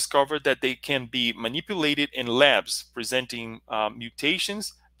it was discovered that they can be manipulated in labs, presenting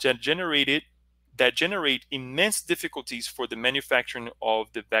mutations that generate immense difficulties for the manufacturing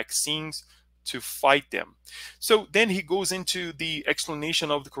of the vaccines to fight them. So then he goes into the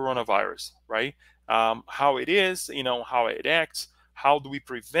explanation of the coronavirus, right? How it is, how it acts, how do we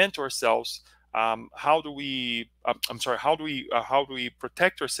prevent ourselves, how do we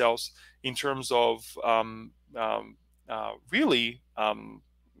protect ourselves in terms of really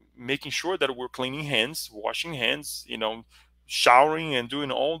making sure that we're cleaning hands, washing hands, showering and doing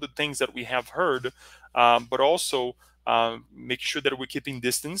all the things that we have heard, but also making sure that we're keeping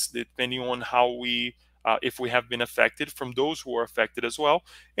distance depending on how we, if we have been affected from those who are affected as well,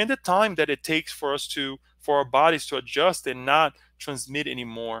 and the time that it takes for our bodies to adjust and not transmit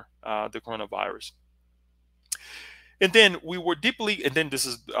anymore the coronavirus. And then this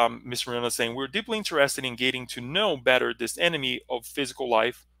is Ms. Miranda saying, we're deeply interested in getting to know better this enemy of physical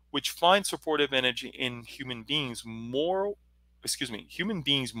life, which finds supportive energy in human beings' moral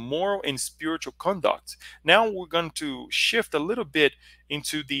and spiritual conduct. Now we're going to shift a little bit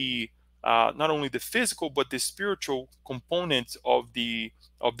into the not only the physical but the spiritual component of the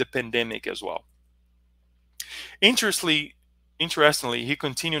pandemic as well. Interestingly, he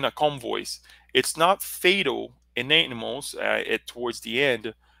continued in a calm voice. It's not fatal in animals towards the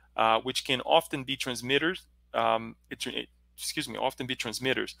end, which can often be transmitters. Often be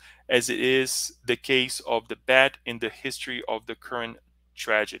transmitters, as it is the case of the bat in the history of the current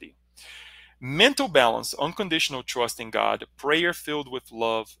tragedy. Mental balance, unconditional trust in God, prayer filled with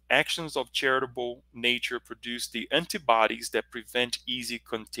love, actions of charitable nature produce the antibodies that prevent easy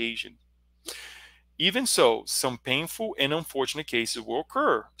contagion. Even so, some painful and unfortunate cases will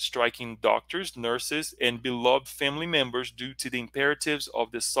occur, striking doctors, nurses, and beloved family members due to the imperatives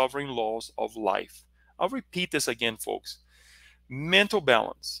of the sovereign laws of life. I'll repeat this again, folks. Mental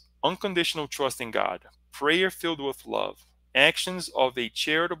balance, unconditional trust in God, prayer filled with love, actions of a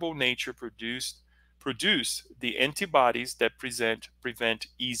charitable nature produce the antibodies that prevent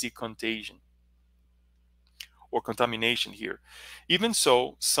easy contagion or contamination here. Even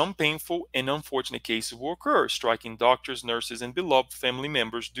so, some painful and unfortunate cases will occur, striking doctors, nurses, and beloved family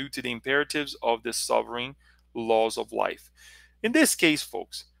members due to the imperatives of the sovereign laws of life. In this case,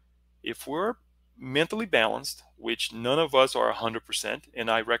 folks, if we're mentally balanced, which none of us are 100%, and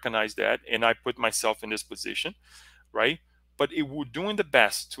I recognize that, and I put myself in this position, right? But we're doing the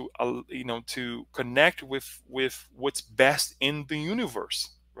best to connect with what's best in the universe,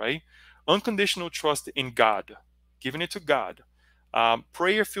 right? Unconditional trust in God, giving it to God,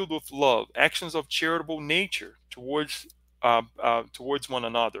 prayer filled with love, actions of charitable nature towards one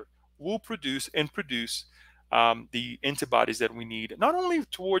another will produce the antibodies that we need, not only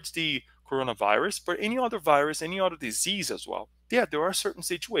towards the coronavirus, but any other virus, any other disease as well. Yeah, there are certain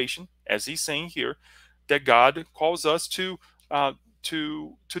situations, as he's saying here, that God calls us to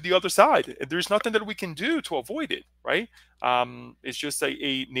the other side. There's nothing that we can do to avoid it, right? It's just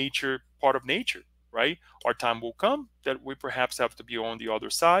a nature, part of nature, right? Our time will come that we perhaps have to be on the other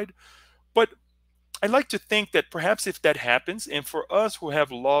side. But I like to think that perhaps if that happens, and for us who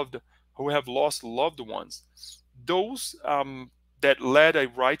have lost loved ones, those that led a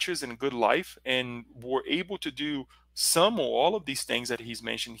righteous and good life and were able to do some or all of these things that he's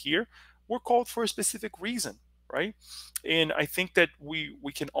mentioned here, were called for a specific reason, right? And I think that we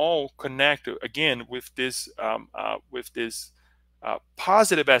can all connect again with this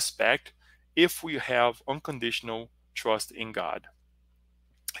positive aspect if we have unconditional trust in God.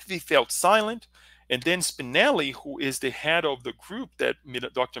 If he felt silent, and then Spinelli, who is the head of the group that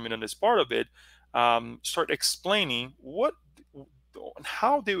Dr. Miranda is part of it, start explaining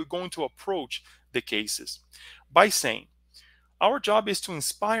how they were going to approach the cases by saying, our job is to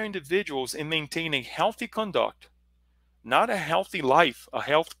inspire individuals and maintain a healthy conduct, not a healthy life, a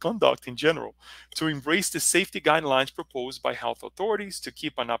health conduct in general, to embrace the safety guidelines proposed by health authorities, to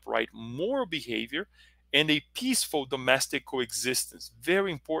keep an upright moral behavior, and a peaceful domestic coexistence.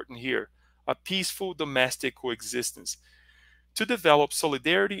 Very important here, a peaceful domestic coexistence. To develop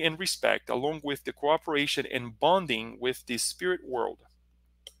solidarity and respect, along with the cooperation and bonding with the spirit world.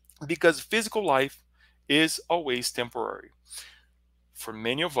 Because physical life is always temporary. For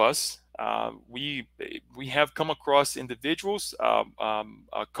many of us, We have come across individuals,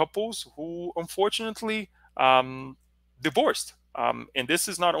 couples who unfortunately divorced. And this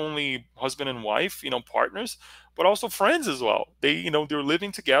is not only husband and wife, partners, but also friends as well. They're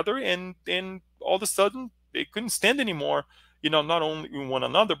living together, and all of a sudden they couldn't stand anymore. Not only one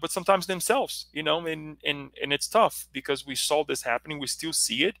another, but sometimes themselves. And it's tough because we saw this happening. We still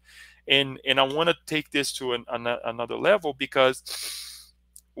see it, and I want to take this to another level, because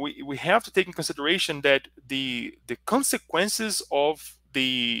we have to take in consideration that the consequences of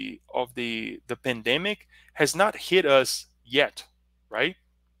the pandemic has not hit us yet, right?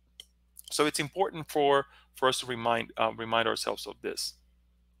 So it's important for us to remind ourselves of this.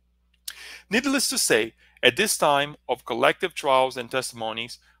 Needless to say, at this time of collective trials and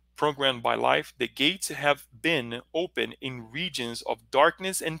testimonies programmed by life, the gates have been open in regions of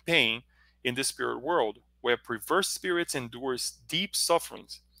darkness and pain in the spirit world, where perverse spirits endure deep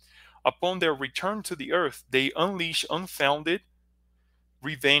sufferings. Upon their return to the earth, they unleash unfounded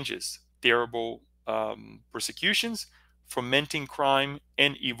revenges, terrible persecutions, fomenting crime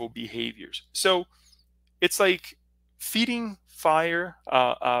and evil behaviors. So it's like feeding fire,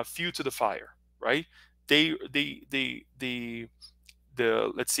 fuel to the fire, right? The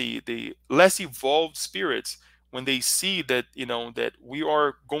let's see, the less evolved spirits, when they see that that we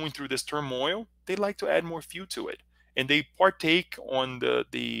are going through this turmoil, they like to add more fuel to it, and they partake on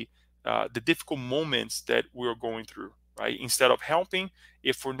the difficult moments that we're going through, right? Instead of helping,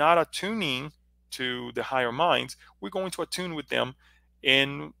 if we're not attuning to the higher minds, we're going to attune with them,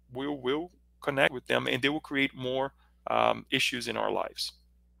 and we'll connect with them, and they will create more issues in our lives.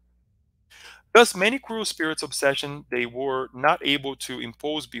 Thus, many cruel spirits' obsession they were not able to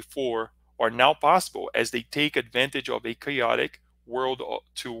impose before are now possible, as they take advantage of a chaotic world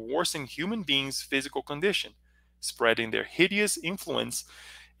to worsen human beings' physical condition, spreading their hideous influence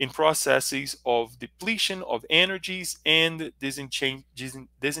in processes of depletion of energies and disenchantment,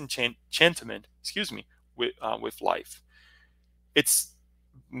 with life. It's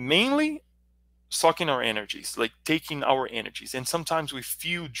mainly sucking our energies, like taking our energies. And sometimes we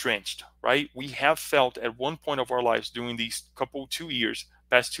feel drenched, right? We have felt at one point of our lives during these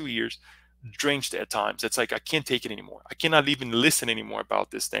past 2 years, drenched at times. It's like, I can't take it anymore. I cannot even listen anymore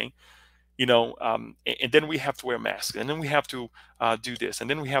about this thing. And then we have to wear masks, and then we have to do this, and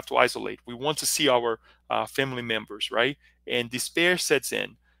then we have to isolate. We want to see our family members, right? And despair sets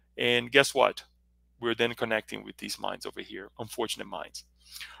in. And guess what? We're then connecting with these minds over here, unfortunate minds.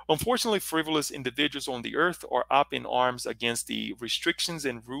 Unfortunately, frivolous individuals on the earth are up in arms against the restrictions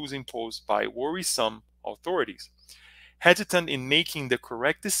and rules imposed by worrisome authorities, hesitant in making the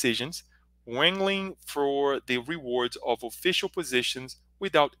correct decisions, wrangling for the rewards of official positions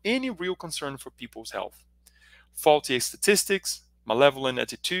without any real concern for people's health. Faulty statistics, malevolent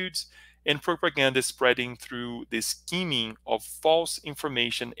attitudes, and propaganda spreading through the scheming of false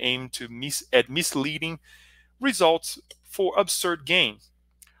information aimed at misleading results for absurd gain,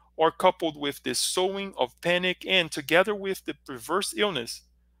 or coupled with this sowing of panic and, together with the perverse illness,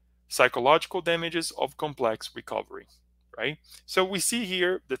 psychological damages of complex recovery, right? So we see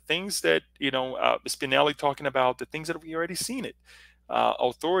here the things that, Spinelli talking about, the things that we already seen it.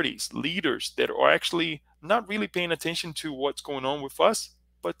 Authorities, leaders that are actually not really paying attention to what's going on with us,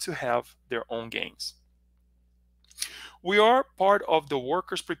 but to have their own gains. We are part of the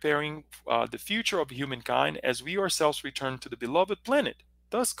workers preparing the future of humankind as we ourselves return to the beloved planet.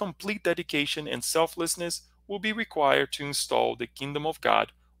 Thus, complete dedication and selflessness will be required to install the kingdom of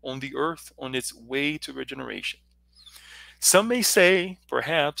God on the earth on its way to regeneration. Some may say,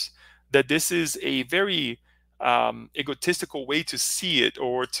 perhaps, that this is a very egotistical way to see it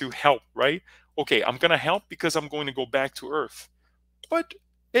or to help, right? Okay, I'm going to help because I'm going to go back to earth. But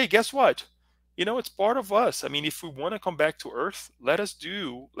hey, guess what? It's part of us. I mean, if we want to come back to earth, let us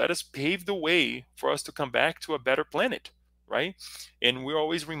pave the way for us to come back to a better planet, right? And we're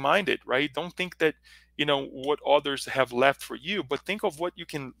always reminded, right? Don't think that, what others have left for you, but think of what you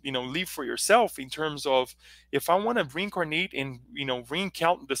can, leave for yourself, in terms of, if I want to reincarnate and,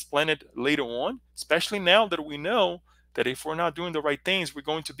 re-encounter this planet later on, especially now that we know that if we're not doing the right things, we're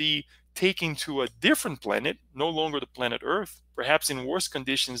going to be taken to a different planet, no longer the planet Earth, perhaps in worse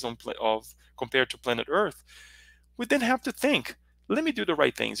conditions compared to planet Earth. We then have to think, let me do the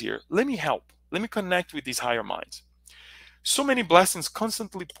right things here. Let me help. Let me connect with these higher minds. So many blessings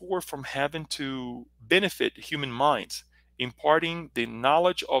constantly pour from heaven to benefit human minds, imparting the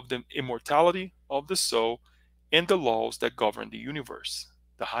knowledge of the immortality of the soul and the laws that govern the universe.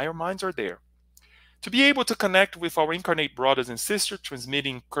 The higher minds are there to be able to connect with our incarnate brothers and sisters,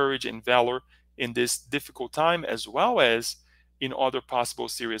 transmitting courage and valor in this difficult time, as well as in other possible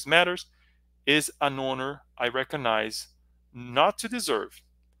serious matters is an honor I recognize not to deserve.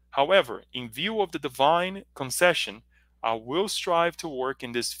 However, in view of the divine concession, I will strive to work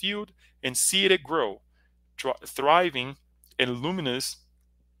in this field and see it grow, thriving and luminous,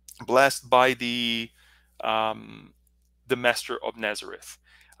 blessed by um, the Master of Nazareth.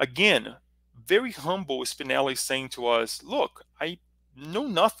 Again, very humble Spinelli saying to us, look, I know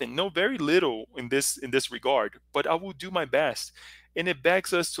nothing, know very little in this regard, but I will do my best. And it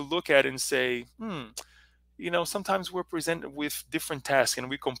begs us to look at it and say, sometimes we're presented with different tasks and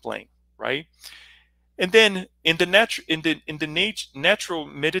we complain, right? And then in the natural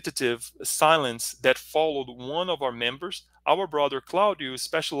meditative silence that followed one of our members, our brother Claudio,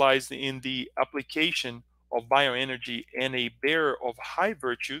 specialized in the application of bioenergy and a bearer of high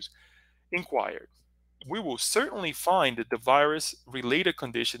virtues, inquired, we will certainly find the virus related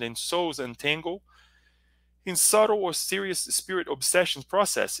condition in souls entangled in subtle or serious spirit obsession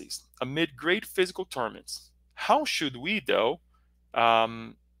processes amid great physical torments. How should we, though,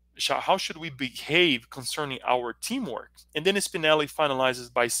 how should we behave concerning our teamwork? And then Spinelli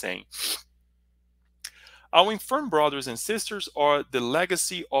finalizes by saying, our infirm brothers and sisters are the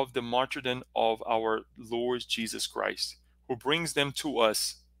legacy of the martyrdom of our Lord Jesus Christ, who brings them to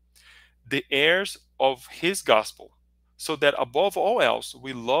us, the heirs of his gospel, so that above all else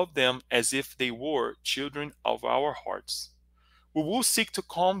we love them as if they were children of our hearts. We will seek to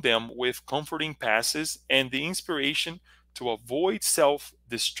calm them with comforting passes and the inspiration to avoid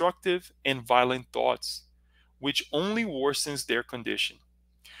self-destructive and violent thoughts, which only worsens their condition.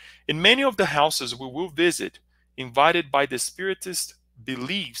 In many of the houses we will visit, invited by the Spiritist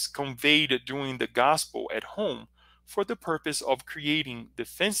beliefs conveyed during the gospel at home for the purpose of creating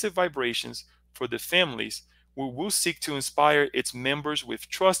defensive vibrations for the families, we will seek to inspire its members with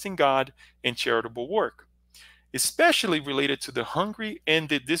trust in God and charitable work, especially related to the hungry and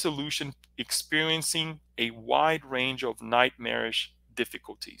the disillusioned experiencing a wide range of nightmarish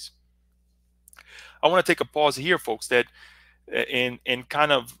difficulties. I want to take a pause here, folks, that and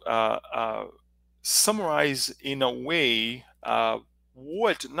kind of summarize in a way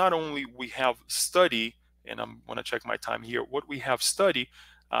what not only we have studied, and I'm going to check my time here, what we have studied,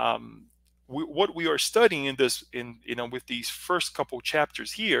 what we are studying in this, with these first couple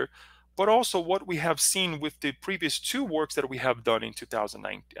chapters here, but also what we have seen with the previous two works that we have done in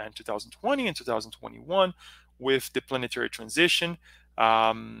 2009 and 2020 and 2021 with the planetary transition,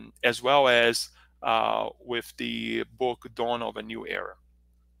 as well as with the book Dawn of a New Era.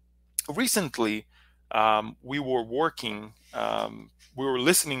 Recently, we were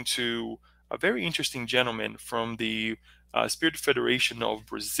listening to a very interesting gentleman from the Spirit Federation of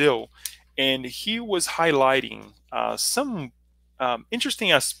Brazil, and he was highlighting some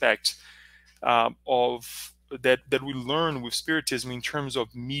interesting aspects of that we learn with Spiritism in terms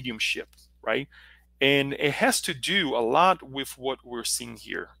of mediumship, right? And it has to do a lot with what we're seeing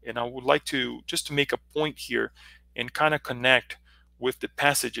here. And I would like to just to make a point here and kind of connect with the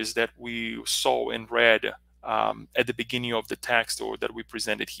passages that we saw and read at the beginning of the text, or that we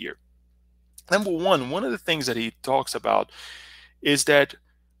presented here. Number one of the things that he talks about is that,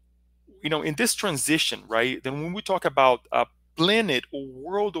 in this transition, right, then when we talk about a planet or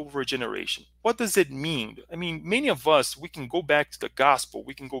world of regeneration, what does it mean? I mean, many of us, we can go back to the gospel,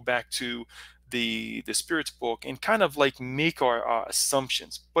 we can go back to the Spirit's book and kind of like make our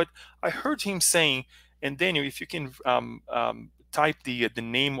assumptions. But I heard him saying, and Daniel, if you can type the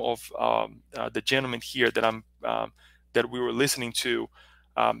name of the gentleman here that we were listening to.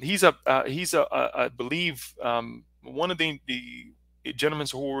 He's I believe one of the gentlemen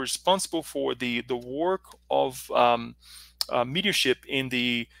who were responsible for the work of mediumship in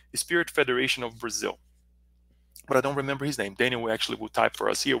the Spirit Federation of Brazil. But I don't remember his name. Daniel actually will type for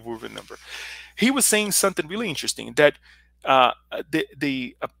us here. We'll remember. He was saying something really interesting, that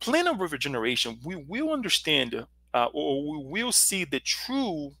the plan of regeneration, we will understand or we will see the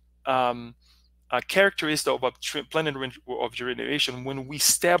true characteristic of a planet of regeneration when we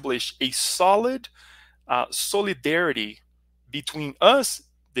establish a solid solidarity between us,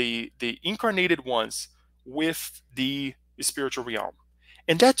 the incarnated ones, with the spiritual realm.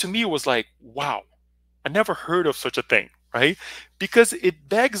 And that to me was like, wow, I never heard of such a thing, right? Because it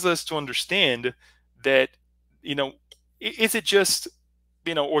begs us to understand that, is it just,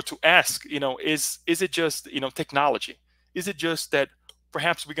 or to ask, is it just, technology? Is it just that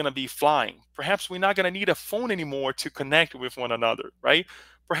perhaps we're going to be flying? Perhaps we're not going to need a phone anymore to connect with one another, right?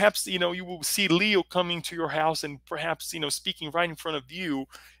 Perhaps, you will see Leo coming to your house and perhaps, speaking right in front of you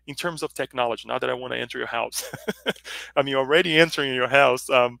in terms of technology. Not that I want to enter your house. I mean, already entering your house,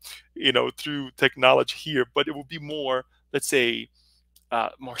 through technology here, but it will be more let's say,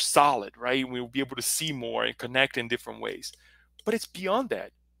 more solid, right? We'll be able to see more and connect in different ways. But it's beyond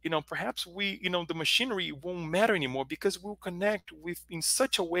that. Perhaps the machinery won't matter anymore because we'll connect with in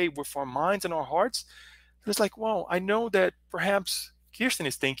such a way with our minds and our hearts. It's like, wow, I know that perhaps Kirsten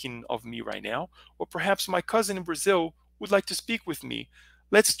is thinking of me right now, or perhaps my cousin in Brazil would like to speak with me.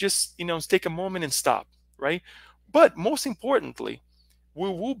 Let's just, take a moment and stop, right? But most importantly, we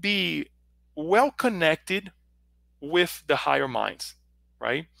will be well connected with the higher minds,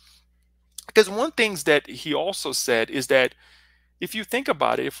 right? Because one things that he also said is that if you think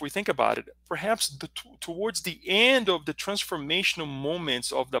about it, if we think about it, perhaps towards the end of the transformational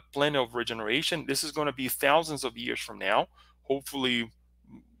moments of the plan of regeneration, this is going to be thousands of years from now, hopefully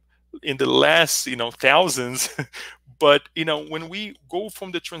in the last, thousands. But, when we go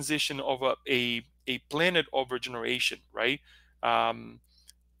from the transition of a planet of regeneration, right? Um,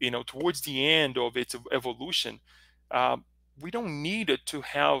 towards the end of its evolution, we don't need it to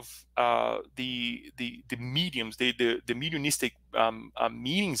have the mediums, the mediumistic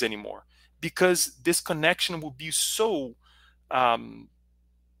meanings anymore, because this connection will be so um,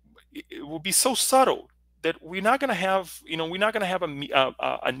 it will be so subtle that we're not going to have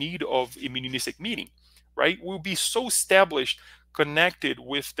a need of a mediumistic meeting, right? We'll be so established, connected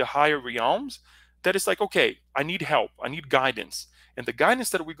with the higher realms, that it's like, okay, I need help, I need guidance. And the guidance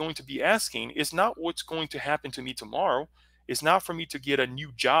that we're going to be asking is not what's going to happen to me tomorrow. It's not for me to get a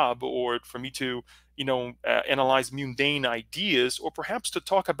new job, or for me to analyze mundane ideas, or perhaps to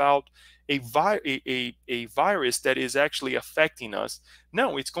talk about a virus that is actually affecting us.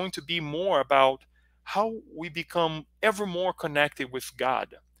 No, it's going to be more about how we become ever more connected with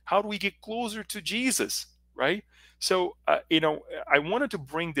God. How do we get closer to Jesus, right? So, I wanted to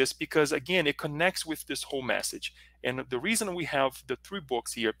bring this because, again, it connects with this whole message. And the reason we have the 3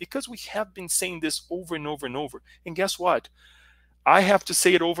 books here, because we have been saying this over and over and over. And guess what? I have to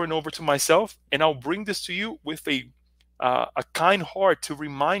say it over and over to myself, and I'll bring this to you with a kind heart to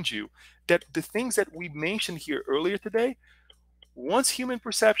remind you that the things that we mentioned here earlier today, once human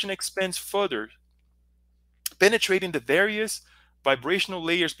perception expands further, penetrating the various vibrational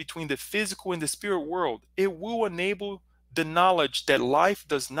layers between the physical and the spirit world, it will enable the knowledge that life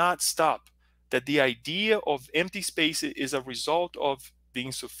does not stop, that the idea of empty space is a result of the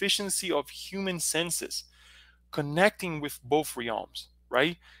insufficiency of human senses, connecting with both realms,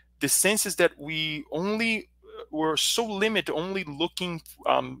 right? The senses that we only were so limited, only looking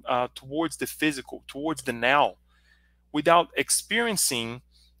towards the physical, towards the now, without experiencing.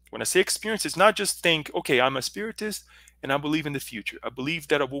 When I say experience, it's not just think, okay, I'm a spiritist and I believe in the future. I believe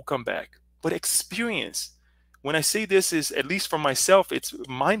that I will come back. But experience. When I say this, is at least for myself, it's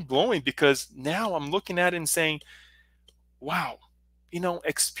mind blowing, because now I'm looking at it and saying, wow,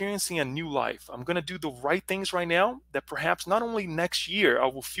 experiencing a new life. I'm going to do the right things right now, that perhaps not only next year I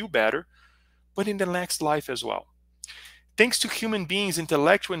will feel better, but in the next life as well. Thanks to human beings'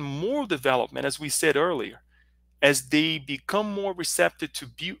 intellectual and moral development, as we said earlier, as they become more receptive to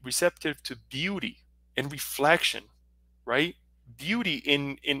beauty and reflection, right? Beauty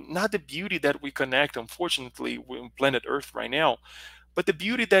in not the beauty that we connect, unfortunately, with planet Earth right now, but the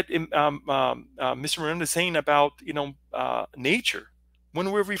beauty that Mr. Miranda is saying about nature.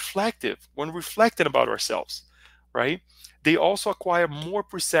 When we're reflective, when reflecting about ourselves, right? They also acquire more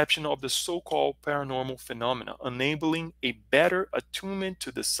perception of the so-called paranormal phenomena, enabling a better attunement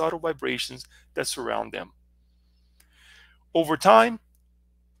to the subtle vibrations that surround them. Over time,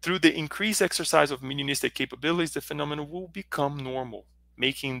 through the increased exercise of mediumistic capabilities, the phenomenon will become normal,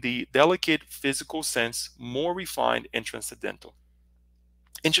 making the delicate physical sense more refined and transcendental.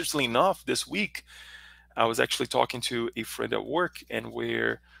 Interestingly enough, this week, I was actually talking to a friend at work, and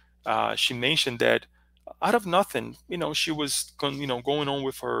where she mentioned that out of nothing, she was going on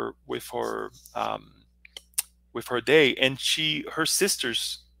with her day, and her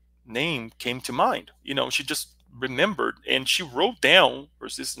sister's name came to mind. She just remembered, and she wrote down her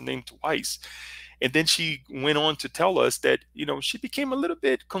sister's name twice. And then she went on to tell us that, she became a little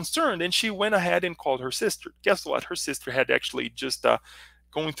bit concerned, and she went ahead and called her sister. Guess what? Her sister had actually just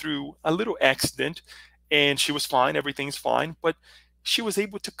going through a little accident, and she was fine. Everything's fine. But she was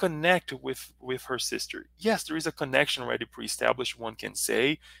able to connect with her sister. Yes, there is a connection already pre-established, one can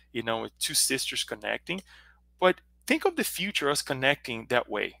say, two sisters connecting. But think of the future, us connecting that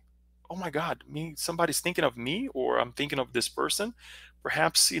way. Oh my God, somebody's thinking of me, or I'm thinking of this person.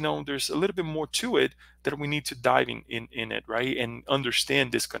 Perhaps, there's a little bit more to it that we need to dive in it, right? And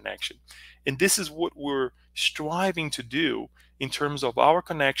understand this connection. And this is what we're striving to do in terms of our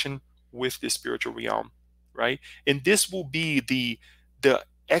connection with the spiritual realm, right? And this will be the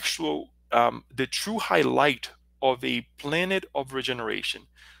actual the true highlight of a planet of regeneration.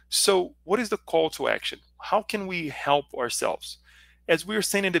 So, what is the call to action? How can we help ourselves? As we were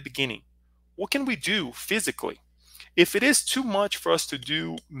saying in the beginning, what can we do physically? If it is too much for us to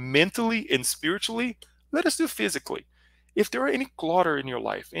do mentally and spiritually, let us do physically. If there are any clutter in your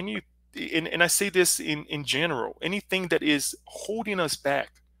life, and I say this in general, anything that is holding us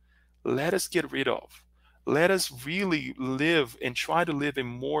back, let us get rid of. Let us really live and try to live a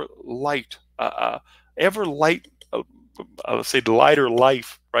more light, ever light, let's say the lighter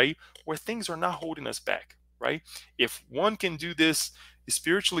life, right? Where things are not holding us back, right? If one can do this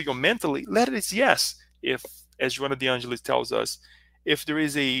spiritually or mentally, let it is yes. If, as Joanna De Angelis tells us, if there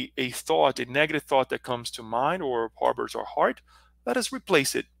is a thought, a negative thought that comes to mind or harbors our heart, let us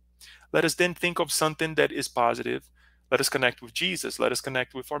replace it. Let us then think of something that is positive. Let us connect with Jesus. Let us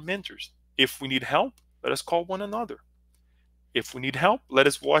connect with our mentors. If we need help, let us call one another. If we need help, let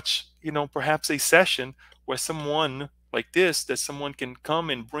us watch, perhaps a session where someone like this, that someone can come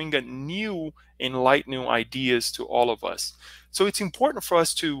and bring a new, enlightening ideas to all of us. So it's important for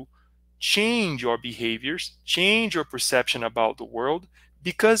us to change our behaviors, change our perception about the world,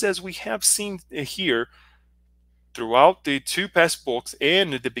 because as we have seen here, throughout the two past books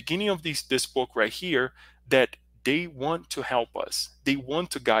and at the beginning of this book right here, that they want to help us. They want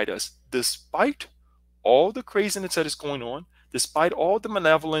to guide us despite all the craziness that is going on, despite all the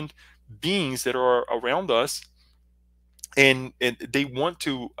malevolent beings that are around us, and they want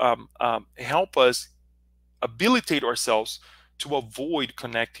to help us habilitate ourselves to avoid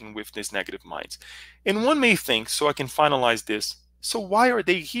connecting with these negative minds. And one may think, so I can finalize this, so why are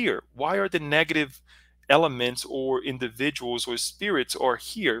they here? Why are the negative elements or individuals or spirits are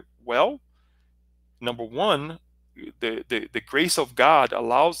here? Well, number one, the grace of God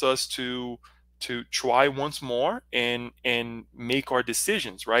allows us to try once more and make our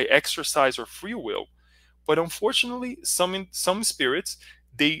decisions, right? Exercise our free will. But unfortunately, some spirits,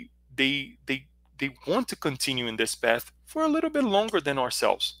 they they they they want to continue in this path for a little bit longer than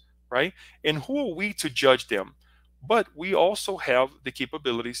ourselves, right? And who are we to judge them? But we also have the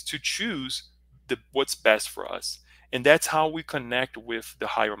capabilities to choose what's best for us, and that's how we connect with the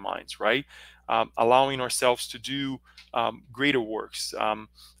higher minds, right? Allowing ourselves to do greater works,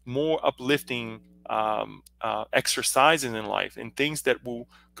 more uplifting exercises in life, and things that will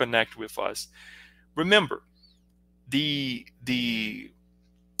connect with us. Remember, the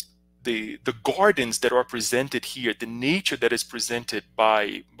gardens that are presented here, the nature that is presented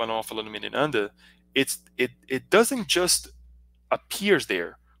by Manuel P and Miranda, it doesn't just appears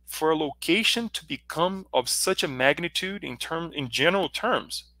there. For a location to become of such a magnitude in general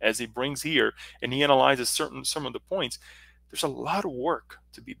terms, as he brings here, and he analyzes some of the points, there's a lot of work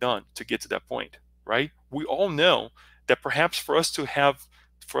to be done to get to that point, right? We all know that perhaps for us to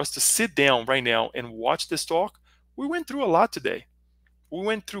sit down right now and watch this talk, we went through a lot today. We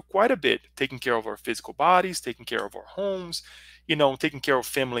went through quite a bit, taking care of our physical bodies, taking care of our homes, taking care of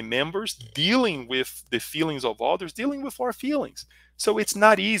family members, dealing with the feelings of others, dealing with our feelings. So it's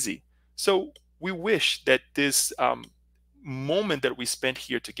not easy. So we wish that this moment that we spent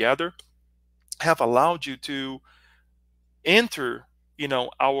here together have allowed you to enter,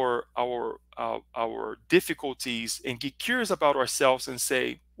 our difficulties and get curious about ourselves and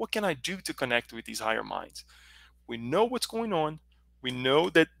say, what can I do to connect with these higher minds? We know what's going on. We know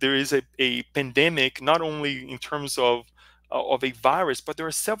that there is a pandemic, not only in terms of a virus, but there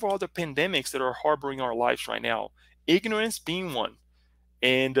are several other pandemics that are harboring our lives right now. Ignorance being one.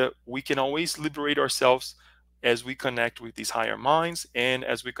 And we can always liberate ourselves as we connect with these higher minds and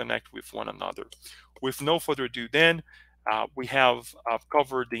as we connect with one another. With no further ado, then, we have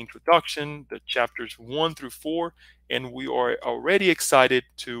covered the introduction, the chapters 1 through 4, and we are already excited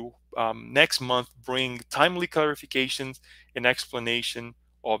to next month bring timely clarifications and explanation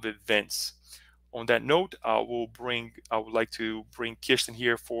of events. On that note, I would like to bring Kirsten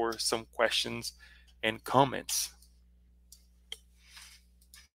here for some questions and comments.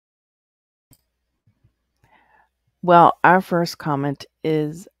 Well, our first comment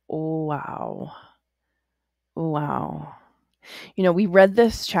is, wow. Wow. We read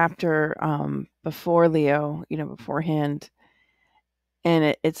this chapter before Leo, beforehand,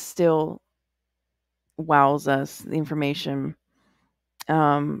 and it still wows us, the information.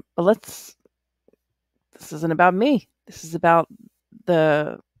 But this isn't about me. This is about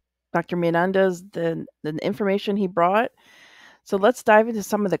the Dr. Miranda's, the information he brought. So let's dive into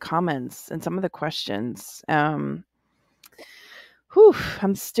some of the comments and some of the questions. I'm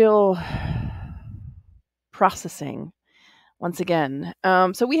still processing once again.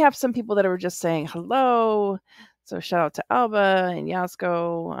 So we have some people that are just saying hello. So shout out to Alba and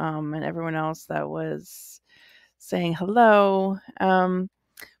Yasko and everyone else that was saying hello. But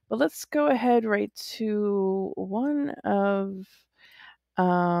let's go ahead right to one of,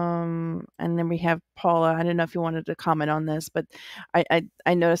 and then we have Paula. I don't know if you wanted to comment on this, but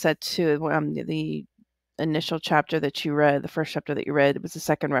I noticed that too. The initial chapter that you read, the first chapter that you read, it was a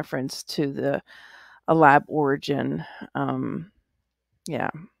second reference to a lab origin. Yeah.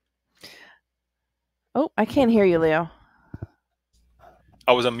 Oh, I can't hear you, Leo.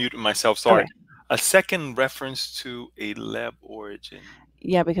 I was unmuting myself. Okay. Sorry. A second reference to a lab origin.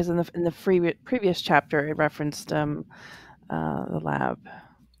 Yeah, because in the previous chapter it referenced the lab.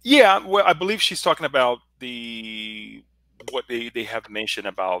 Yeah, well, I believe she's talking about what they have mentioned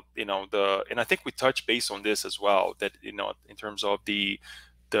about, and I think we touched base on this as well, that in terms of the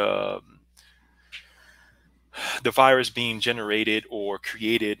the virus being generated or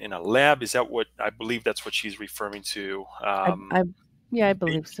created in a lab. Is that what I believe? That's what she's referring to. I yeah, I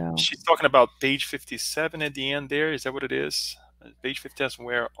believe so. She's talking about page 57 at the end there. Is that what it is? Page 57,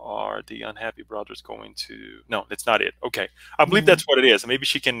 where are the unhappy brothers going to? No, that's not it. Okay. I believe No. that's what it is. Maybe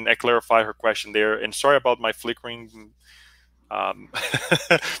she can clarify her question there. And sorry about my flickering. Um,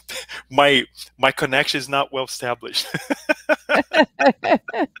 my connection is not well established.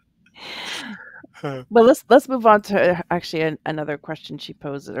 Well, let's move on to actually another question she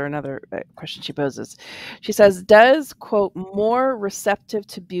poses, or another question she poses. She says, "Does quote more receptive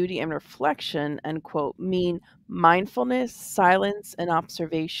to beauty and reflection end quote mean mindfulness, silence, and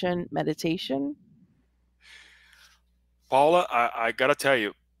observation, meditation?" Paula, I gotta tell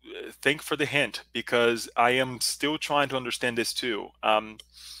you, thank for the hint, because I am still trying to understand this too.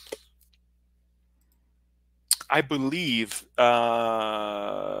 I believe,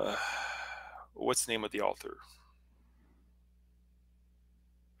 what's the name of the author?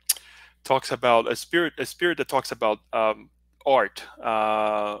 Talks about a spirit that talks about art.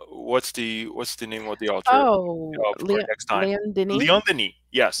 What's the name of the author? Oh, For next time, Leon Denis. Leon Denis.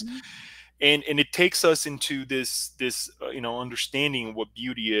 Yes. Mhm. And it takes us into this understanding what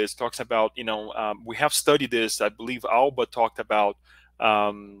beauty is. Talks about, we have studied this. I believe Alba talked about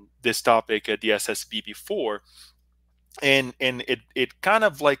this topic at the SSB before, and it kind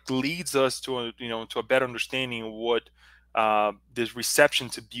of like leads us to a better understanding of what this reception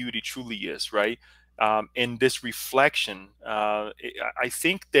to beauty truly is, right? And this reflection, I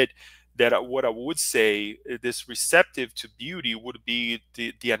think that what I would say, this receptive to beauty would be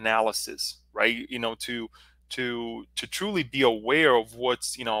the analysis, right? To truly be aware of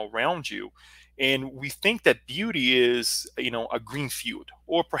what's around you. And we think that beauty is a green field,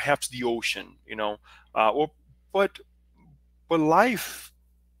 or perhaps the ocean, or but life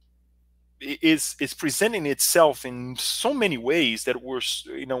is presenting itself in so many ways that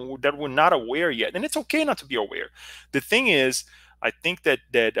we're not aware yet, and it's okay not to be aware. The thing is, I think that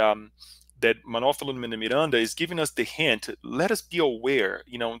Manuel and Miranda is giving us the hint. Let us be aware,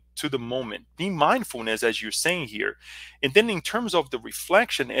 to the moment, be mindfulness, as you're saying here. And then in terms of the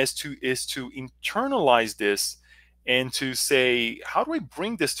reflection, is to internalize this, and to say, how do I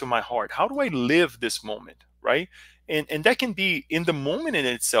bring this to my heart? How do I live this moment, right? And that can be in the moment in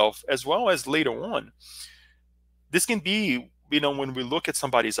itself, as well as later on. This can be, when we look at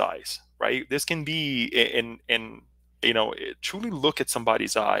somebody's eyes, right? This can be, and truly look at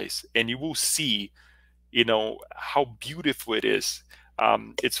somebody's eyes, and you will see, how beautiful it is.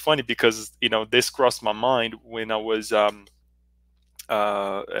 It's funny because this crossed my mind when I was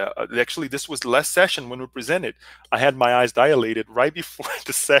actually, this was the last session when we presented. I had my eyes dilated right before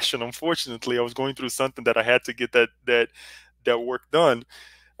the session. Unfortunately, I was going through something that I had to get that work done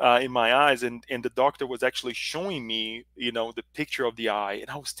in my eyes, and the doctor was actually showing me the picture of the eye,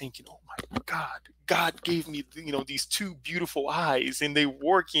 and I was thinking, oh my God gave me these two beautiful eyes, and they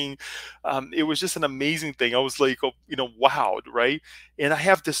working. It was just an amazing thing. I was like, oh, wowed, right? And I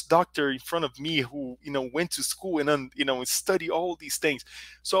have this doctor in front of me who went to school and study all these things.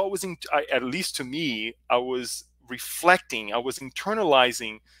 So at least to me, I was reflecting, I was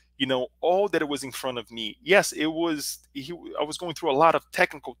internalizing all that it was in front of me. Yes, I was going through a lot of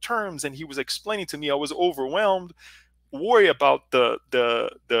technical terms, and he was explaining to me. I was overwhelmed, worry about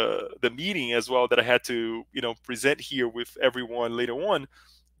the meeting as well, that I had to present here with everyone later on.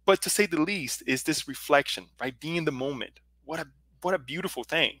 But to say the least, is this reflection, right? Being in the moment. What a beautiful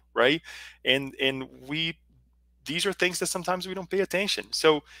thing, right? And we these are things that sometimes we don't pay attention.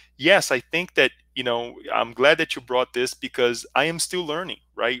 So yes, I think that I'm glad that you brought this, because I am still learning,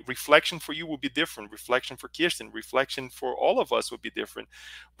 right? Reflection for you will be different, reflection for Kirsten, reflection for all of us will be different.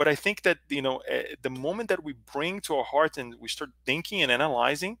 But I think that the moment that we bring to our heart and we start thinking and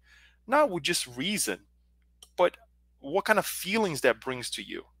analyzing, not with just reason, but what kind of feelings that brings to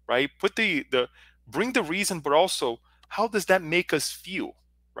you, right? Bring the reason, but also how does that make us feel,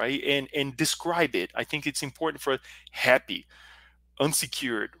 right? And describe it. I think it's important for happy,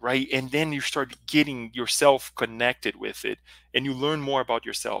 unsecured, right? And then you start getting yourself connected with it, and you learn more about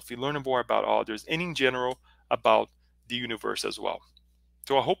yourself. You learn more about others, and in general about the universe as well.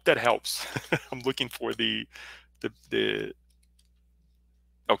 So I hope that helps. I'm looking for the.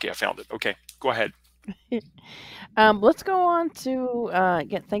 Okay, I found it. Okay, go ahead. Let's go on to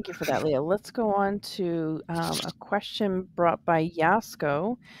again. Thank you for that, Leah. Let's go on to a question brought by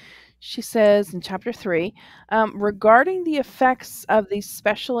Yasko. She says in chapter 3, regarding the effects of these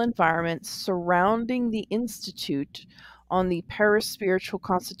special environments surrounding the Institute on the paraspiritual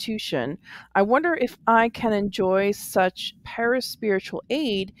constitution, I wonder if I can enjoy such paraspiritual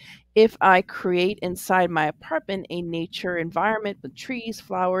aid if I create inside my apartment a nature environment with trees,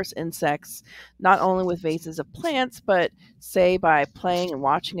 flowers, insects, not only with vases of plants, but say by playing and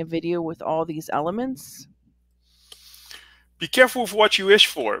watching a video with all these elements. Be careful with what you wish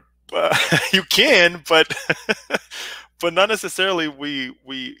for. You can, but but not necessarily. We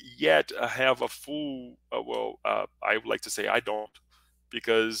yet have a full. I would like to say I don't,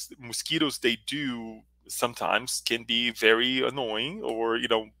 because mosquitoes, they do sometimes can be very annoying, or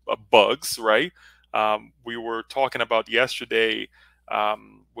bugs, right? We were talking about yesterday,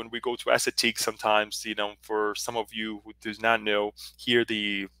 when we go to acetique sometimes, for some of you who does not know, here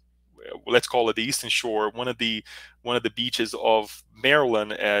the let's call it the Eastern Shore, one of the beaches of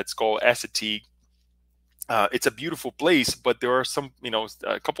Maryland. It's called Acetique. It's a beautiful place, but there are some,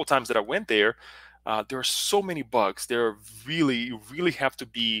 a couple times that I went there, there are so many bugs. There really, you really have to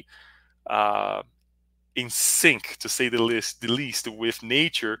be uh, in sync, to say the least, with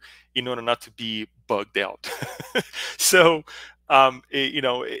nature in order not to be bugged out. So, we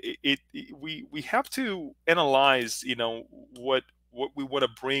have to analyze, what we want to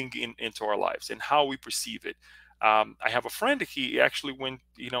bring into our lives and how we perceive it. I have a friend. He actually went.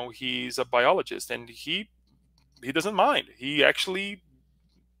 He's a biologist, and he doesn't mind. He actually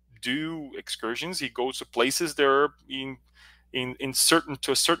do excursions. He goes to places that are in certain,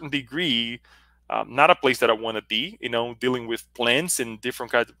 to a certain degree, not a place that I want to be, dealing with plants and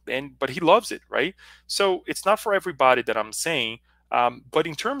different kinds but he loves it, right? So it's not for everybody that I'm saying, but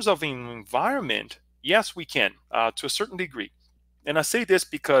in terms of an environment, yes, we can, to a certain degree. And I say this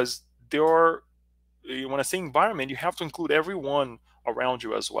because there are, when I say environment, you have to include everyone around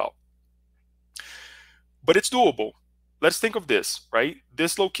you as well. But it's doable. Let's think of this, right?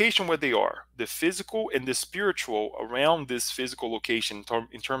 This location where they are, the physical and the spiritual around this physical location,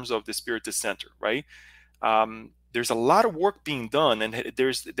 in terms of the Spiritist Center, right? There's a lot of work being done, and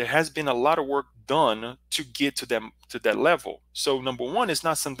there has been a lot of work done to get to them, to that level. So number one, it's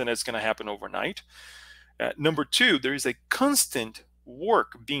not something that's going to happen overnight. Number two, there is a constant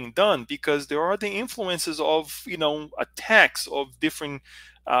work being done, because there are the influences of, attacks of different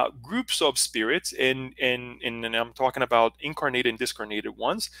groups of spirits, and I'm talking about incarnated and discarnated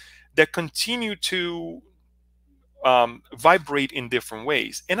ones, that continue to vibrate in different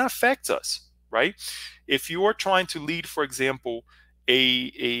ways and affect us, right? If you are trying to lead, for example,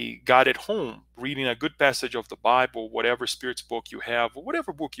 a God at home, reading a good passage of the Bible, whatever spirit's book you have, or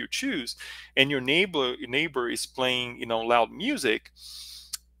whatever book you choose, and your neighbor is playing, loud music,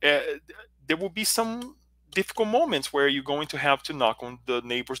 uh, there will be some difficult moments where you're going to have to knock on the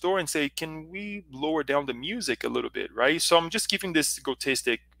neighbor's door and say, can we lower down the music a little bit, right? So I'm just giving this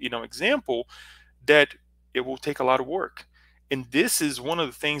egotistic, example, that it will take a lot of work. And this is one of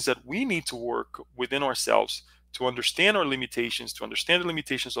the things that we need to work within ourselves, to understand our limitations, to understand the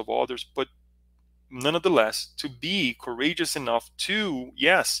limitations of others, but nonetheless, to be courageous enough to,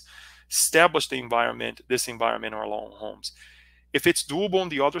 yes, establish this environment in our own homes. If it's doable on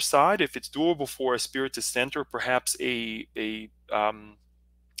the other side, if it's doable for a Spiritist center, perhaps a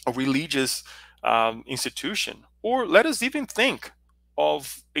religious institution, or let us even think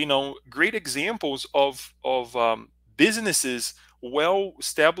of, great examples of businesses, well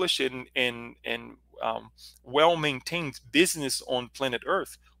established and well maintained business on planet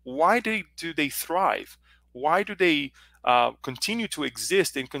Earth. Why do they thrive? Why do they continue to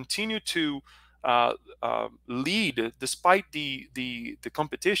exist and continue to lead despite the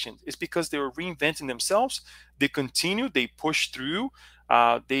competition? It's because they were reinventing themselves. They continue, they push through,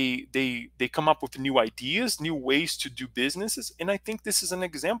 they come up with new ideas, new ways to do businesses. And I think this is an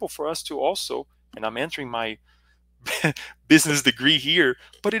example for us to also, and I'm entering my business degree here,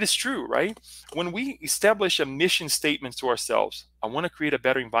 but it is true, right? When we establish a mission statement to ourselves, I want to create a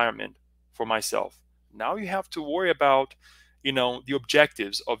better environment for myself. Now you have to worry about, the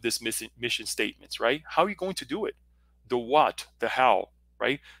objectives of this mission statements, right? How are you going to do it? The what, the how,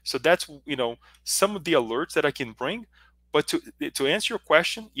 right? So that's, some of the alerts that I can bring. But to answer your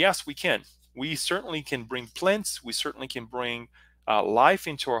question, yes, we can. We certainly can bring plants. We certainly can bring life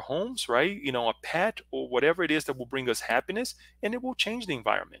into our homes, right? A pet or whatever it is that will bring us happiness, and it will change the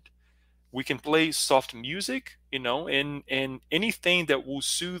environment. We can play soft music, and anything that will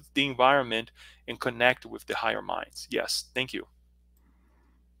soothe the environment and connect with the higher minds. Yes, thank you.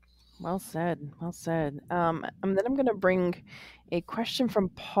 Well said. Well said. And then I'm going to bring a question from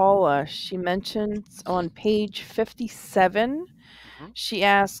Paula. She mentions on page 57, Mhm. she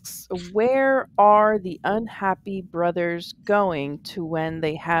asks, where are the unhappy brothers going to when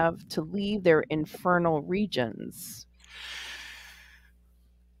they have to leave their infernal regions?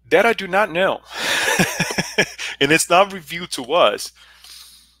 That I do not know. And it's not revealed to us.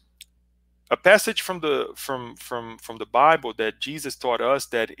 A passage from the Bible that Jesus taught us,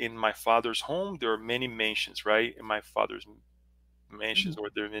 that in my Father's home there are many mansions, right? In my Father's mansions, Mhm. or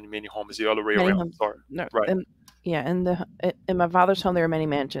there are many homes, the other way Many around. homes. Sorry. No, Right. yeah, in my father's home there are many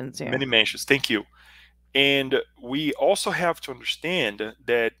mansions. Yeah. Many mansions. Thank you. And we also have to understand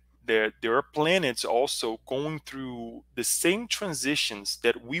that there are planets also going through the same transitions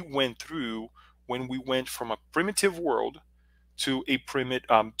that we went through when we went from a primitive world to a planet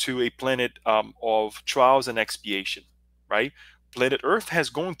of trials and expiation, right? Planet Earth has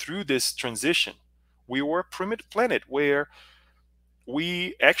gone through this transition. We were a primitive planet where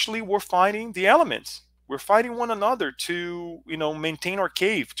we actually were fighting the elements. We're fighting one another to, maintain our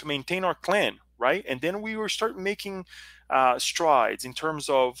cave, to maintain our clan, right? And then we were start making strides in terms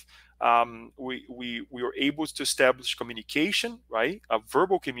of we were able to establish communication, right?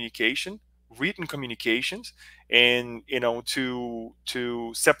 Verbal communication, written communications, and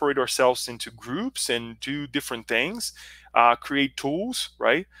to separate ourselves into groups and do different things, create tools,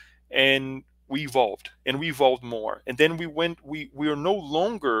 right? And we evolved more, and then we are no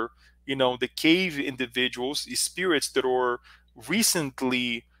longer, the cave individuals, the spirits that are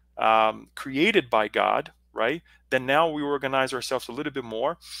recently created by God, right? Then now we organize ourselves a little bit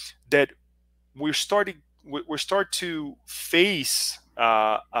more, that we're start to face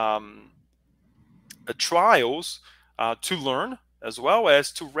trials, to learn, as well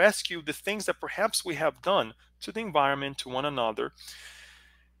as to rescue the things that perhaps we have done to the environment, to one another.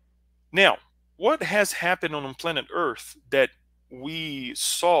 Now, what has happened on planet Earth that we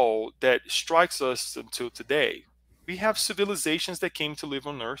saw that strikes us until today? We have civilizations that came to live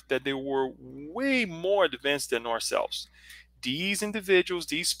on Earth that they were way more advanced than ourselves. These individuals,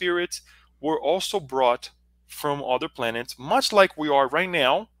 these spirits, were also brought from other planets, much like we are right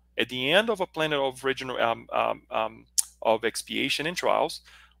now at the end of a planet of of expiation and trials,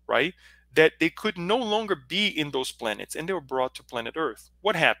 right? That they could no longer be in those planets, and they were brought to planet Earth.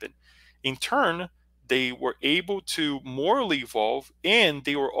 What happened? In turn, they were able to morally evolve, and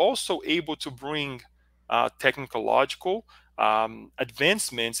they were also able to bring technological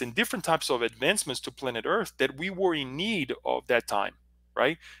advancements and different types of advancements to planet Earth that we were in need of that time,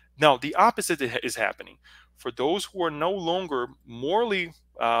 right? Now, the opposite is happening. For those who are no longer morally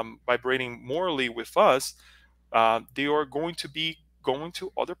vibrating morally with us, they are going to be going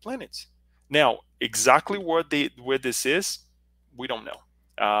to other planets. Now, exactly where this is, we don't know,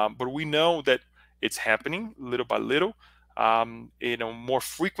 but we know that it's happening little by little. More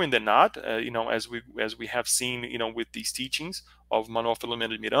frequent than not. As we have seen, with these teachings of Manuel P.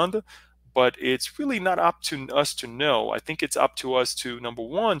 Miranda. But it's really not up to us to know. I think it's up to us to, number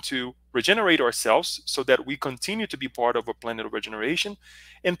one, to regenerate ourselves so that we continue to be part of a planet of regeneration,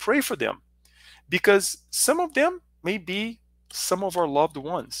 and pray for them, because some of them may be some of our loved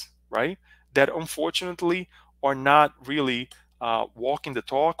ones, right? That unfortunately are not really walking the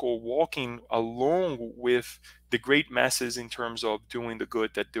talk or walking along with the great masses in terms of doing the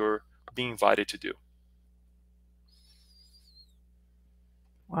good that they're being invited to do.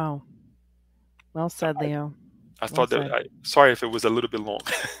 Wow. Well said, I, Leo. I Well thought that. said. Sorry if it was a little bit long.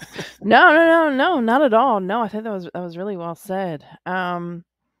 No, not at all. No, I think that was really well said.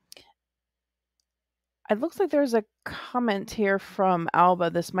 It looks like there's a comment here from Alba.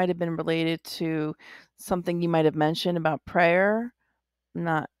 This might have been related to something you might have mentioned about prayer.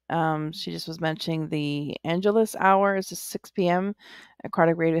 Not she just was mentioning the Angelus hour is 6 p.m.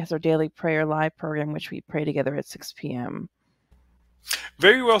 Cardiac Radio has our daily prayer live program, which we pray together at 6 p.m.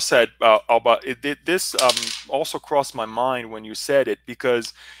 Very well said, Alba. This also crossed my mind when you said it,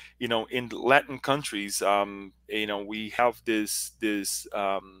 because in Latin countries, we have the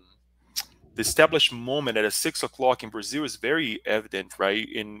established moment at a 6 o'clock in Brazil is very evident, right?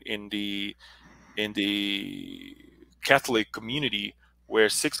 In the Catholic community, where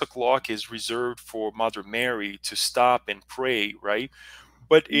 6 o'clock is reserved for Mother Mary to stop and pray, right?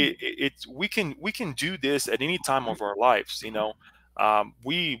 But we can do this at any time of our lives.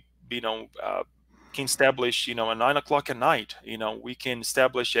 We can establish at 9 o'clock at night. We can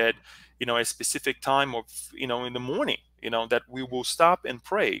establish at a specific time of in the morning. That we will stop and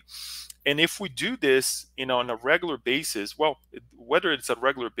pray. And if we do this on a regular basis, well, whether it's a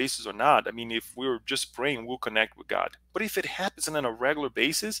regular basis or not, I mean, if we're just praying, we'll connect with God. But if it happens on a regular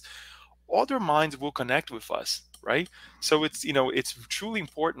basis, other minds will connect with us, right? So it's truly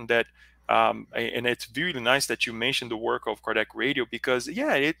important that and it's really nice that you mentioned the work of cardiac radio, because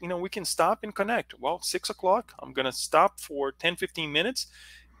yeah, we can stop and connect. Well, 6 o'clock, I'm going to stop for 10-15 minutes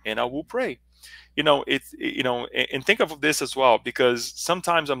and I will pray. It's and think of this as well, because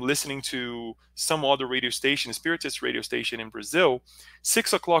sometimes I'm listening to some other radio station, Spiritist radio station in Brazil.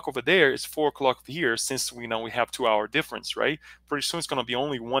 6 o'clock over there is 4 o'clock here, since we have 2 hour difference, right? Pretty soon it's going to be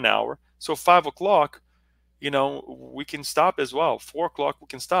only 1 hour. So 5 o'clock, we can stop as well. 4 o'clock we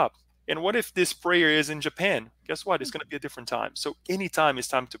can stop. And what if this prayer is in Japan? Guess what? It's going to be a different time. So anytime is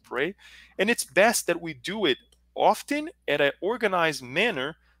time to pray. And it's best that we do it often at an organized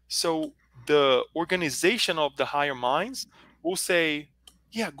manner. So the organization of the higher minds will say,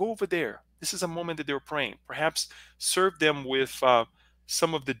 yeah, go over there. This is a moment that they're praying. Perhaps serve them with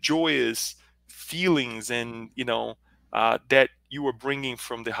some of the joyous feelings and, that you are bringing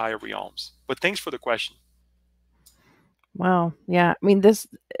from the higher realms. But thanks for the question. Wow. Yeah. I mean, there's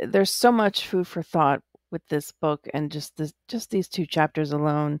so much food for thought with this book, and just these 2 chapters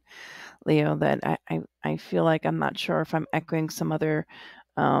alone, Leo, that I feel like I'm not sure if I'm echoing some other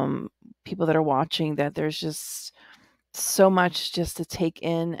people that are watching, that there's just so much just to take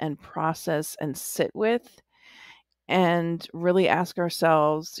in and process and sit with, and really ask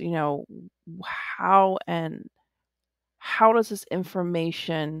ourselves, how does this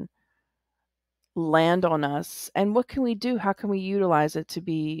information land on us, and what can we do? How can we utilize it to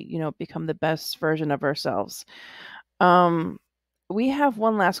become the best version of ourselves? We have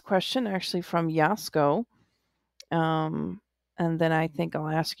one last question, actually, from Yasko. And then I think I'll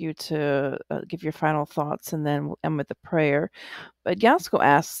ask you to give your final thoughts, and then we'll end with the prayer. But Yasko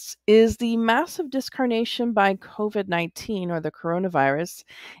asks, is the massive discarnation by COVID-19, or the coronavirus,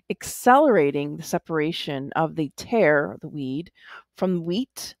 accelerating the separation of the tare, the weed, from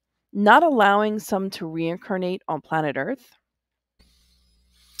wheat, not allowing some to reincarnate on planet Earth?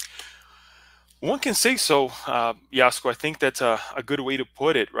 One can say so, Yasko. I think that's a good way to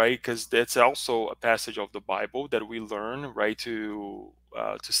put it, right? Because that's also a passage of the Bible that we learn, right, to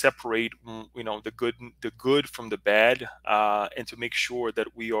separate, the good from the bad, and to make sure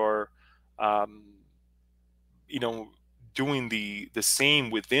that we are, um, you know, doing the same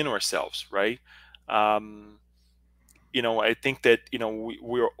within ourselves, right? Um, I think that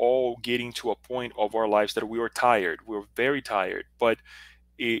we're all getting to a point of our lives that we are tired. We're very tired, but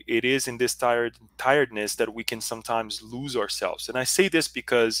it is in this tiredness that we can sometimes lose ourselves. And I say this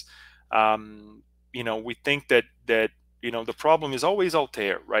because we think that the problem is always out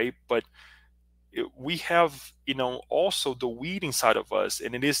there, right? But we have also the weed inside of us,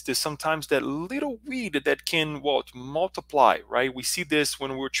 and it is this sometimes that little weed that can multiply, right? We see this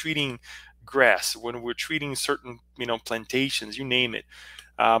when we're treating grass, when we're treating certain plantations, you name it.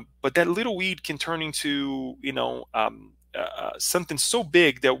 But that little weed can turn into something so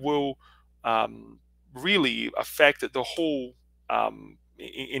big that will really affect the whole,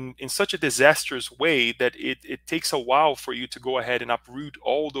 in such a disastrous way that it takes a while for you to go ahead and uproot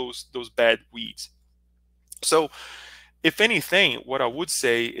all those bad weeds. So if anything, what I would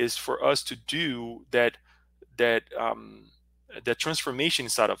say is for us to do that transformation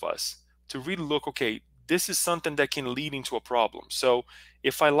inside of us, to really look, okay, this is something that can lead into a problem. So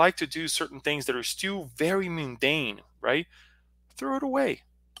if I like to do certain things that are still very mundane, right, throw it away,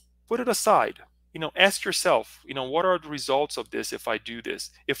 put it aside. Ask yourself, what are the results of this if I do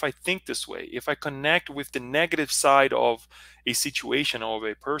this, if I think this way, if I connect with the negative side of a situation or of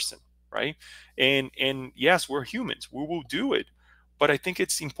a person, right? And yes, we're humans, we will do it, but I think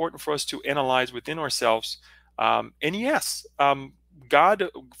it's important for us to analyze within ourselves. And yes, God,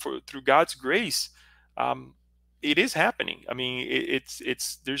 through God's grace, it is happening. I mean,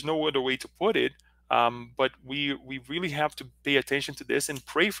 it's there's no other way to put it. But we really have to pay attention to this and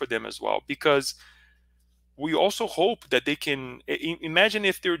pray for them as well, because we also hope that they can imagine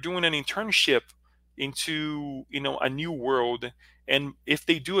if they're doing an internship into a new world, and if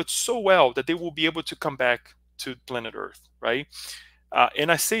they do it so well that they will be able to come back to planet Earth, right?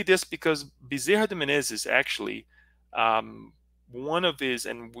 And I say this because Bezerra de Menezes actually, one of his,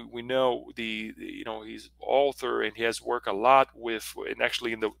 and we know he's author, and he has worked a lot with, and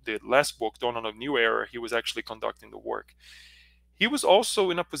actually in the last book, Dawn of a New Era, he was actually conducting the work. He was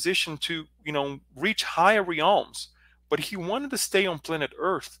also in a position to, reach higher realms, but he wanted to stay on planet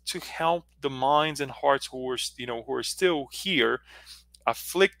Earth to help the minds and hearts who are still here,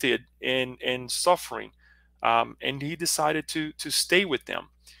 afflicted and suffering. And he decided to stay with them.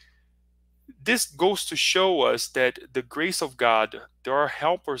 This goes to show us that the grace of God, there are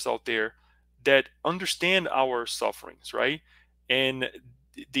helpers out there that understand our sufferings, right? And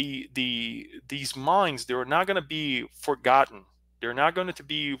these minds, they're not going to be forgotten. They're not going to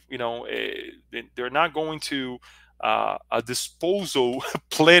be, they're not going to a disposal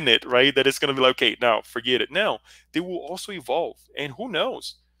planet, right? That it's going to be like, okay, now forget it. No, they will also evolve, and who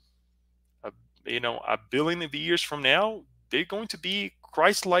knows? A, a billion of years from now, they're going to be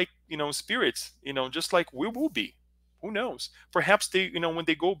Christ-like, spirits, just like we will be. Who knows? Perhaps they, when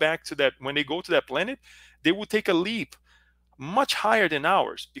they go back to that, when they go to that planet, they will take a leap much higher than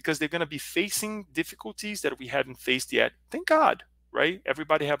ours, because they're going to be facing difficulties that we haven't faced yet. Thank God, right?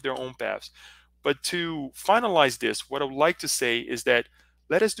 Everybody have their own paths. But to finalize this, what I would like to say is that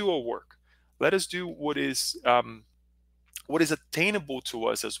let us do our work. Let us do what is attainable to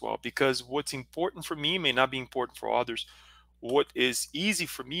us as well, because what's important for me may not be important for others. What is easy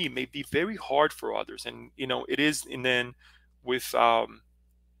for me may be very hard for others, and it is. And then with a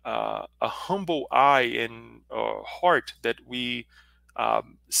humble eye and heart that we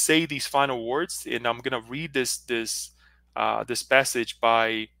say these final words. And I'm going to read this passage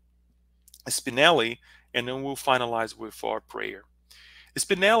by Spinelli, and then we'll finalize with our prayer.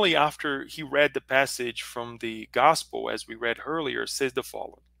 Spinelli, after he read the passage from the gospel, as we read earlier, says the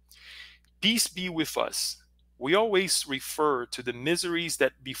following: Peace be with us. We always refer to the miseries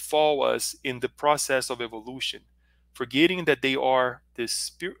that befall us in the process of evolution, forgetting that they are the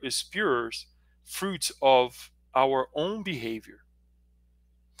spurious fruits of our own behavior.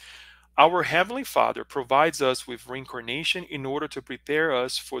 Our Heavenly Father provides us with reincarnation in order to prepare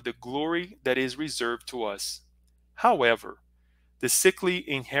us for the glory that is reserved to us. However, the sickly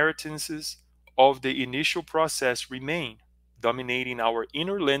inheritances of the initial process remain, dominating our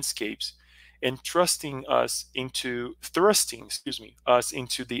inner landscapes and thrusting us into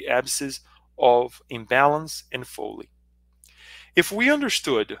the abysses of imbalance and folly. If we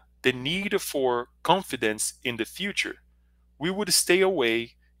understood the need for confidence in the future, we would stay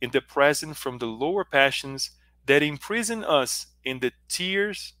away in the present from the lower passions that imprison us in the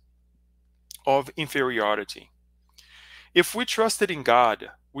tears of inferiority. If we trusted in God,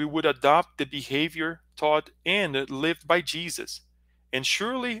 we would adopt the behavior taught and lived by Jesus, and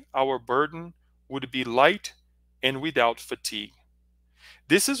surely our burden would be light and without fatigue.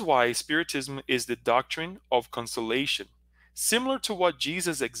 This is why Spiritism is the doctrine of consolation, similar to what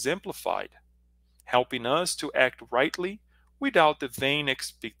Jesus exemplified, helping us to act rightly without the vain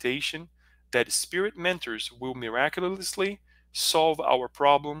expectation that spirit mentors will miraculously solve our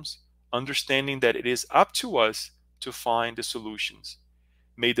problems, understanding that it is up to us to find the solutions.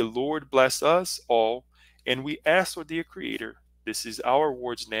 May the Lord bless us all, and we ask, our dear Creator, this is our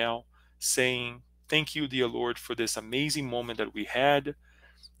words now, saying, thank you, dear Lord, for this amazing moment that we had,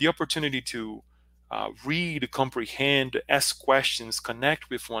 the opportunity to read, comprehend, ask questions, connect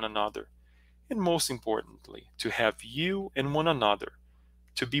with one another, and most importantly, to have you and one another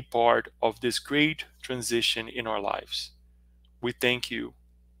to be part of this great transition in our lives. We thank you,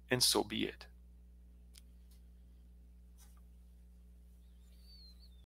 and so be it.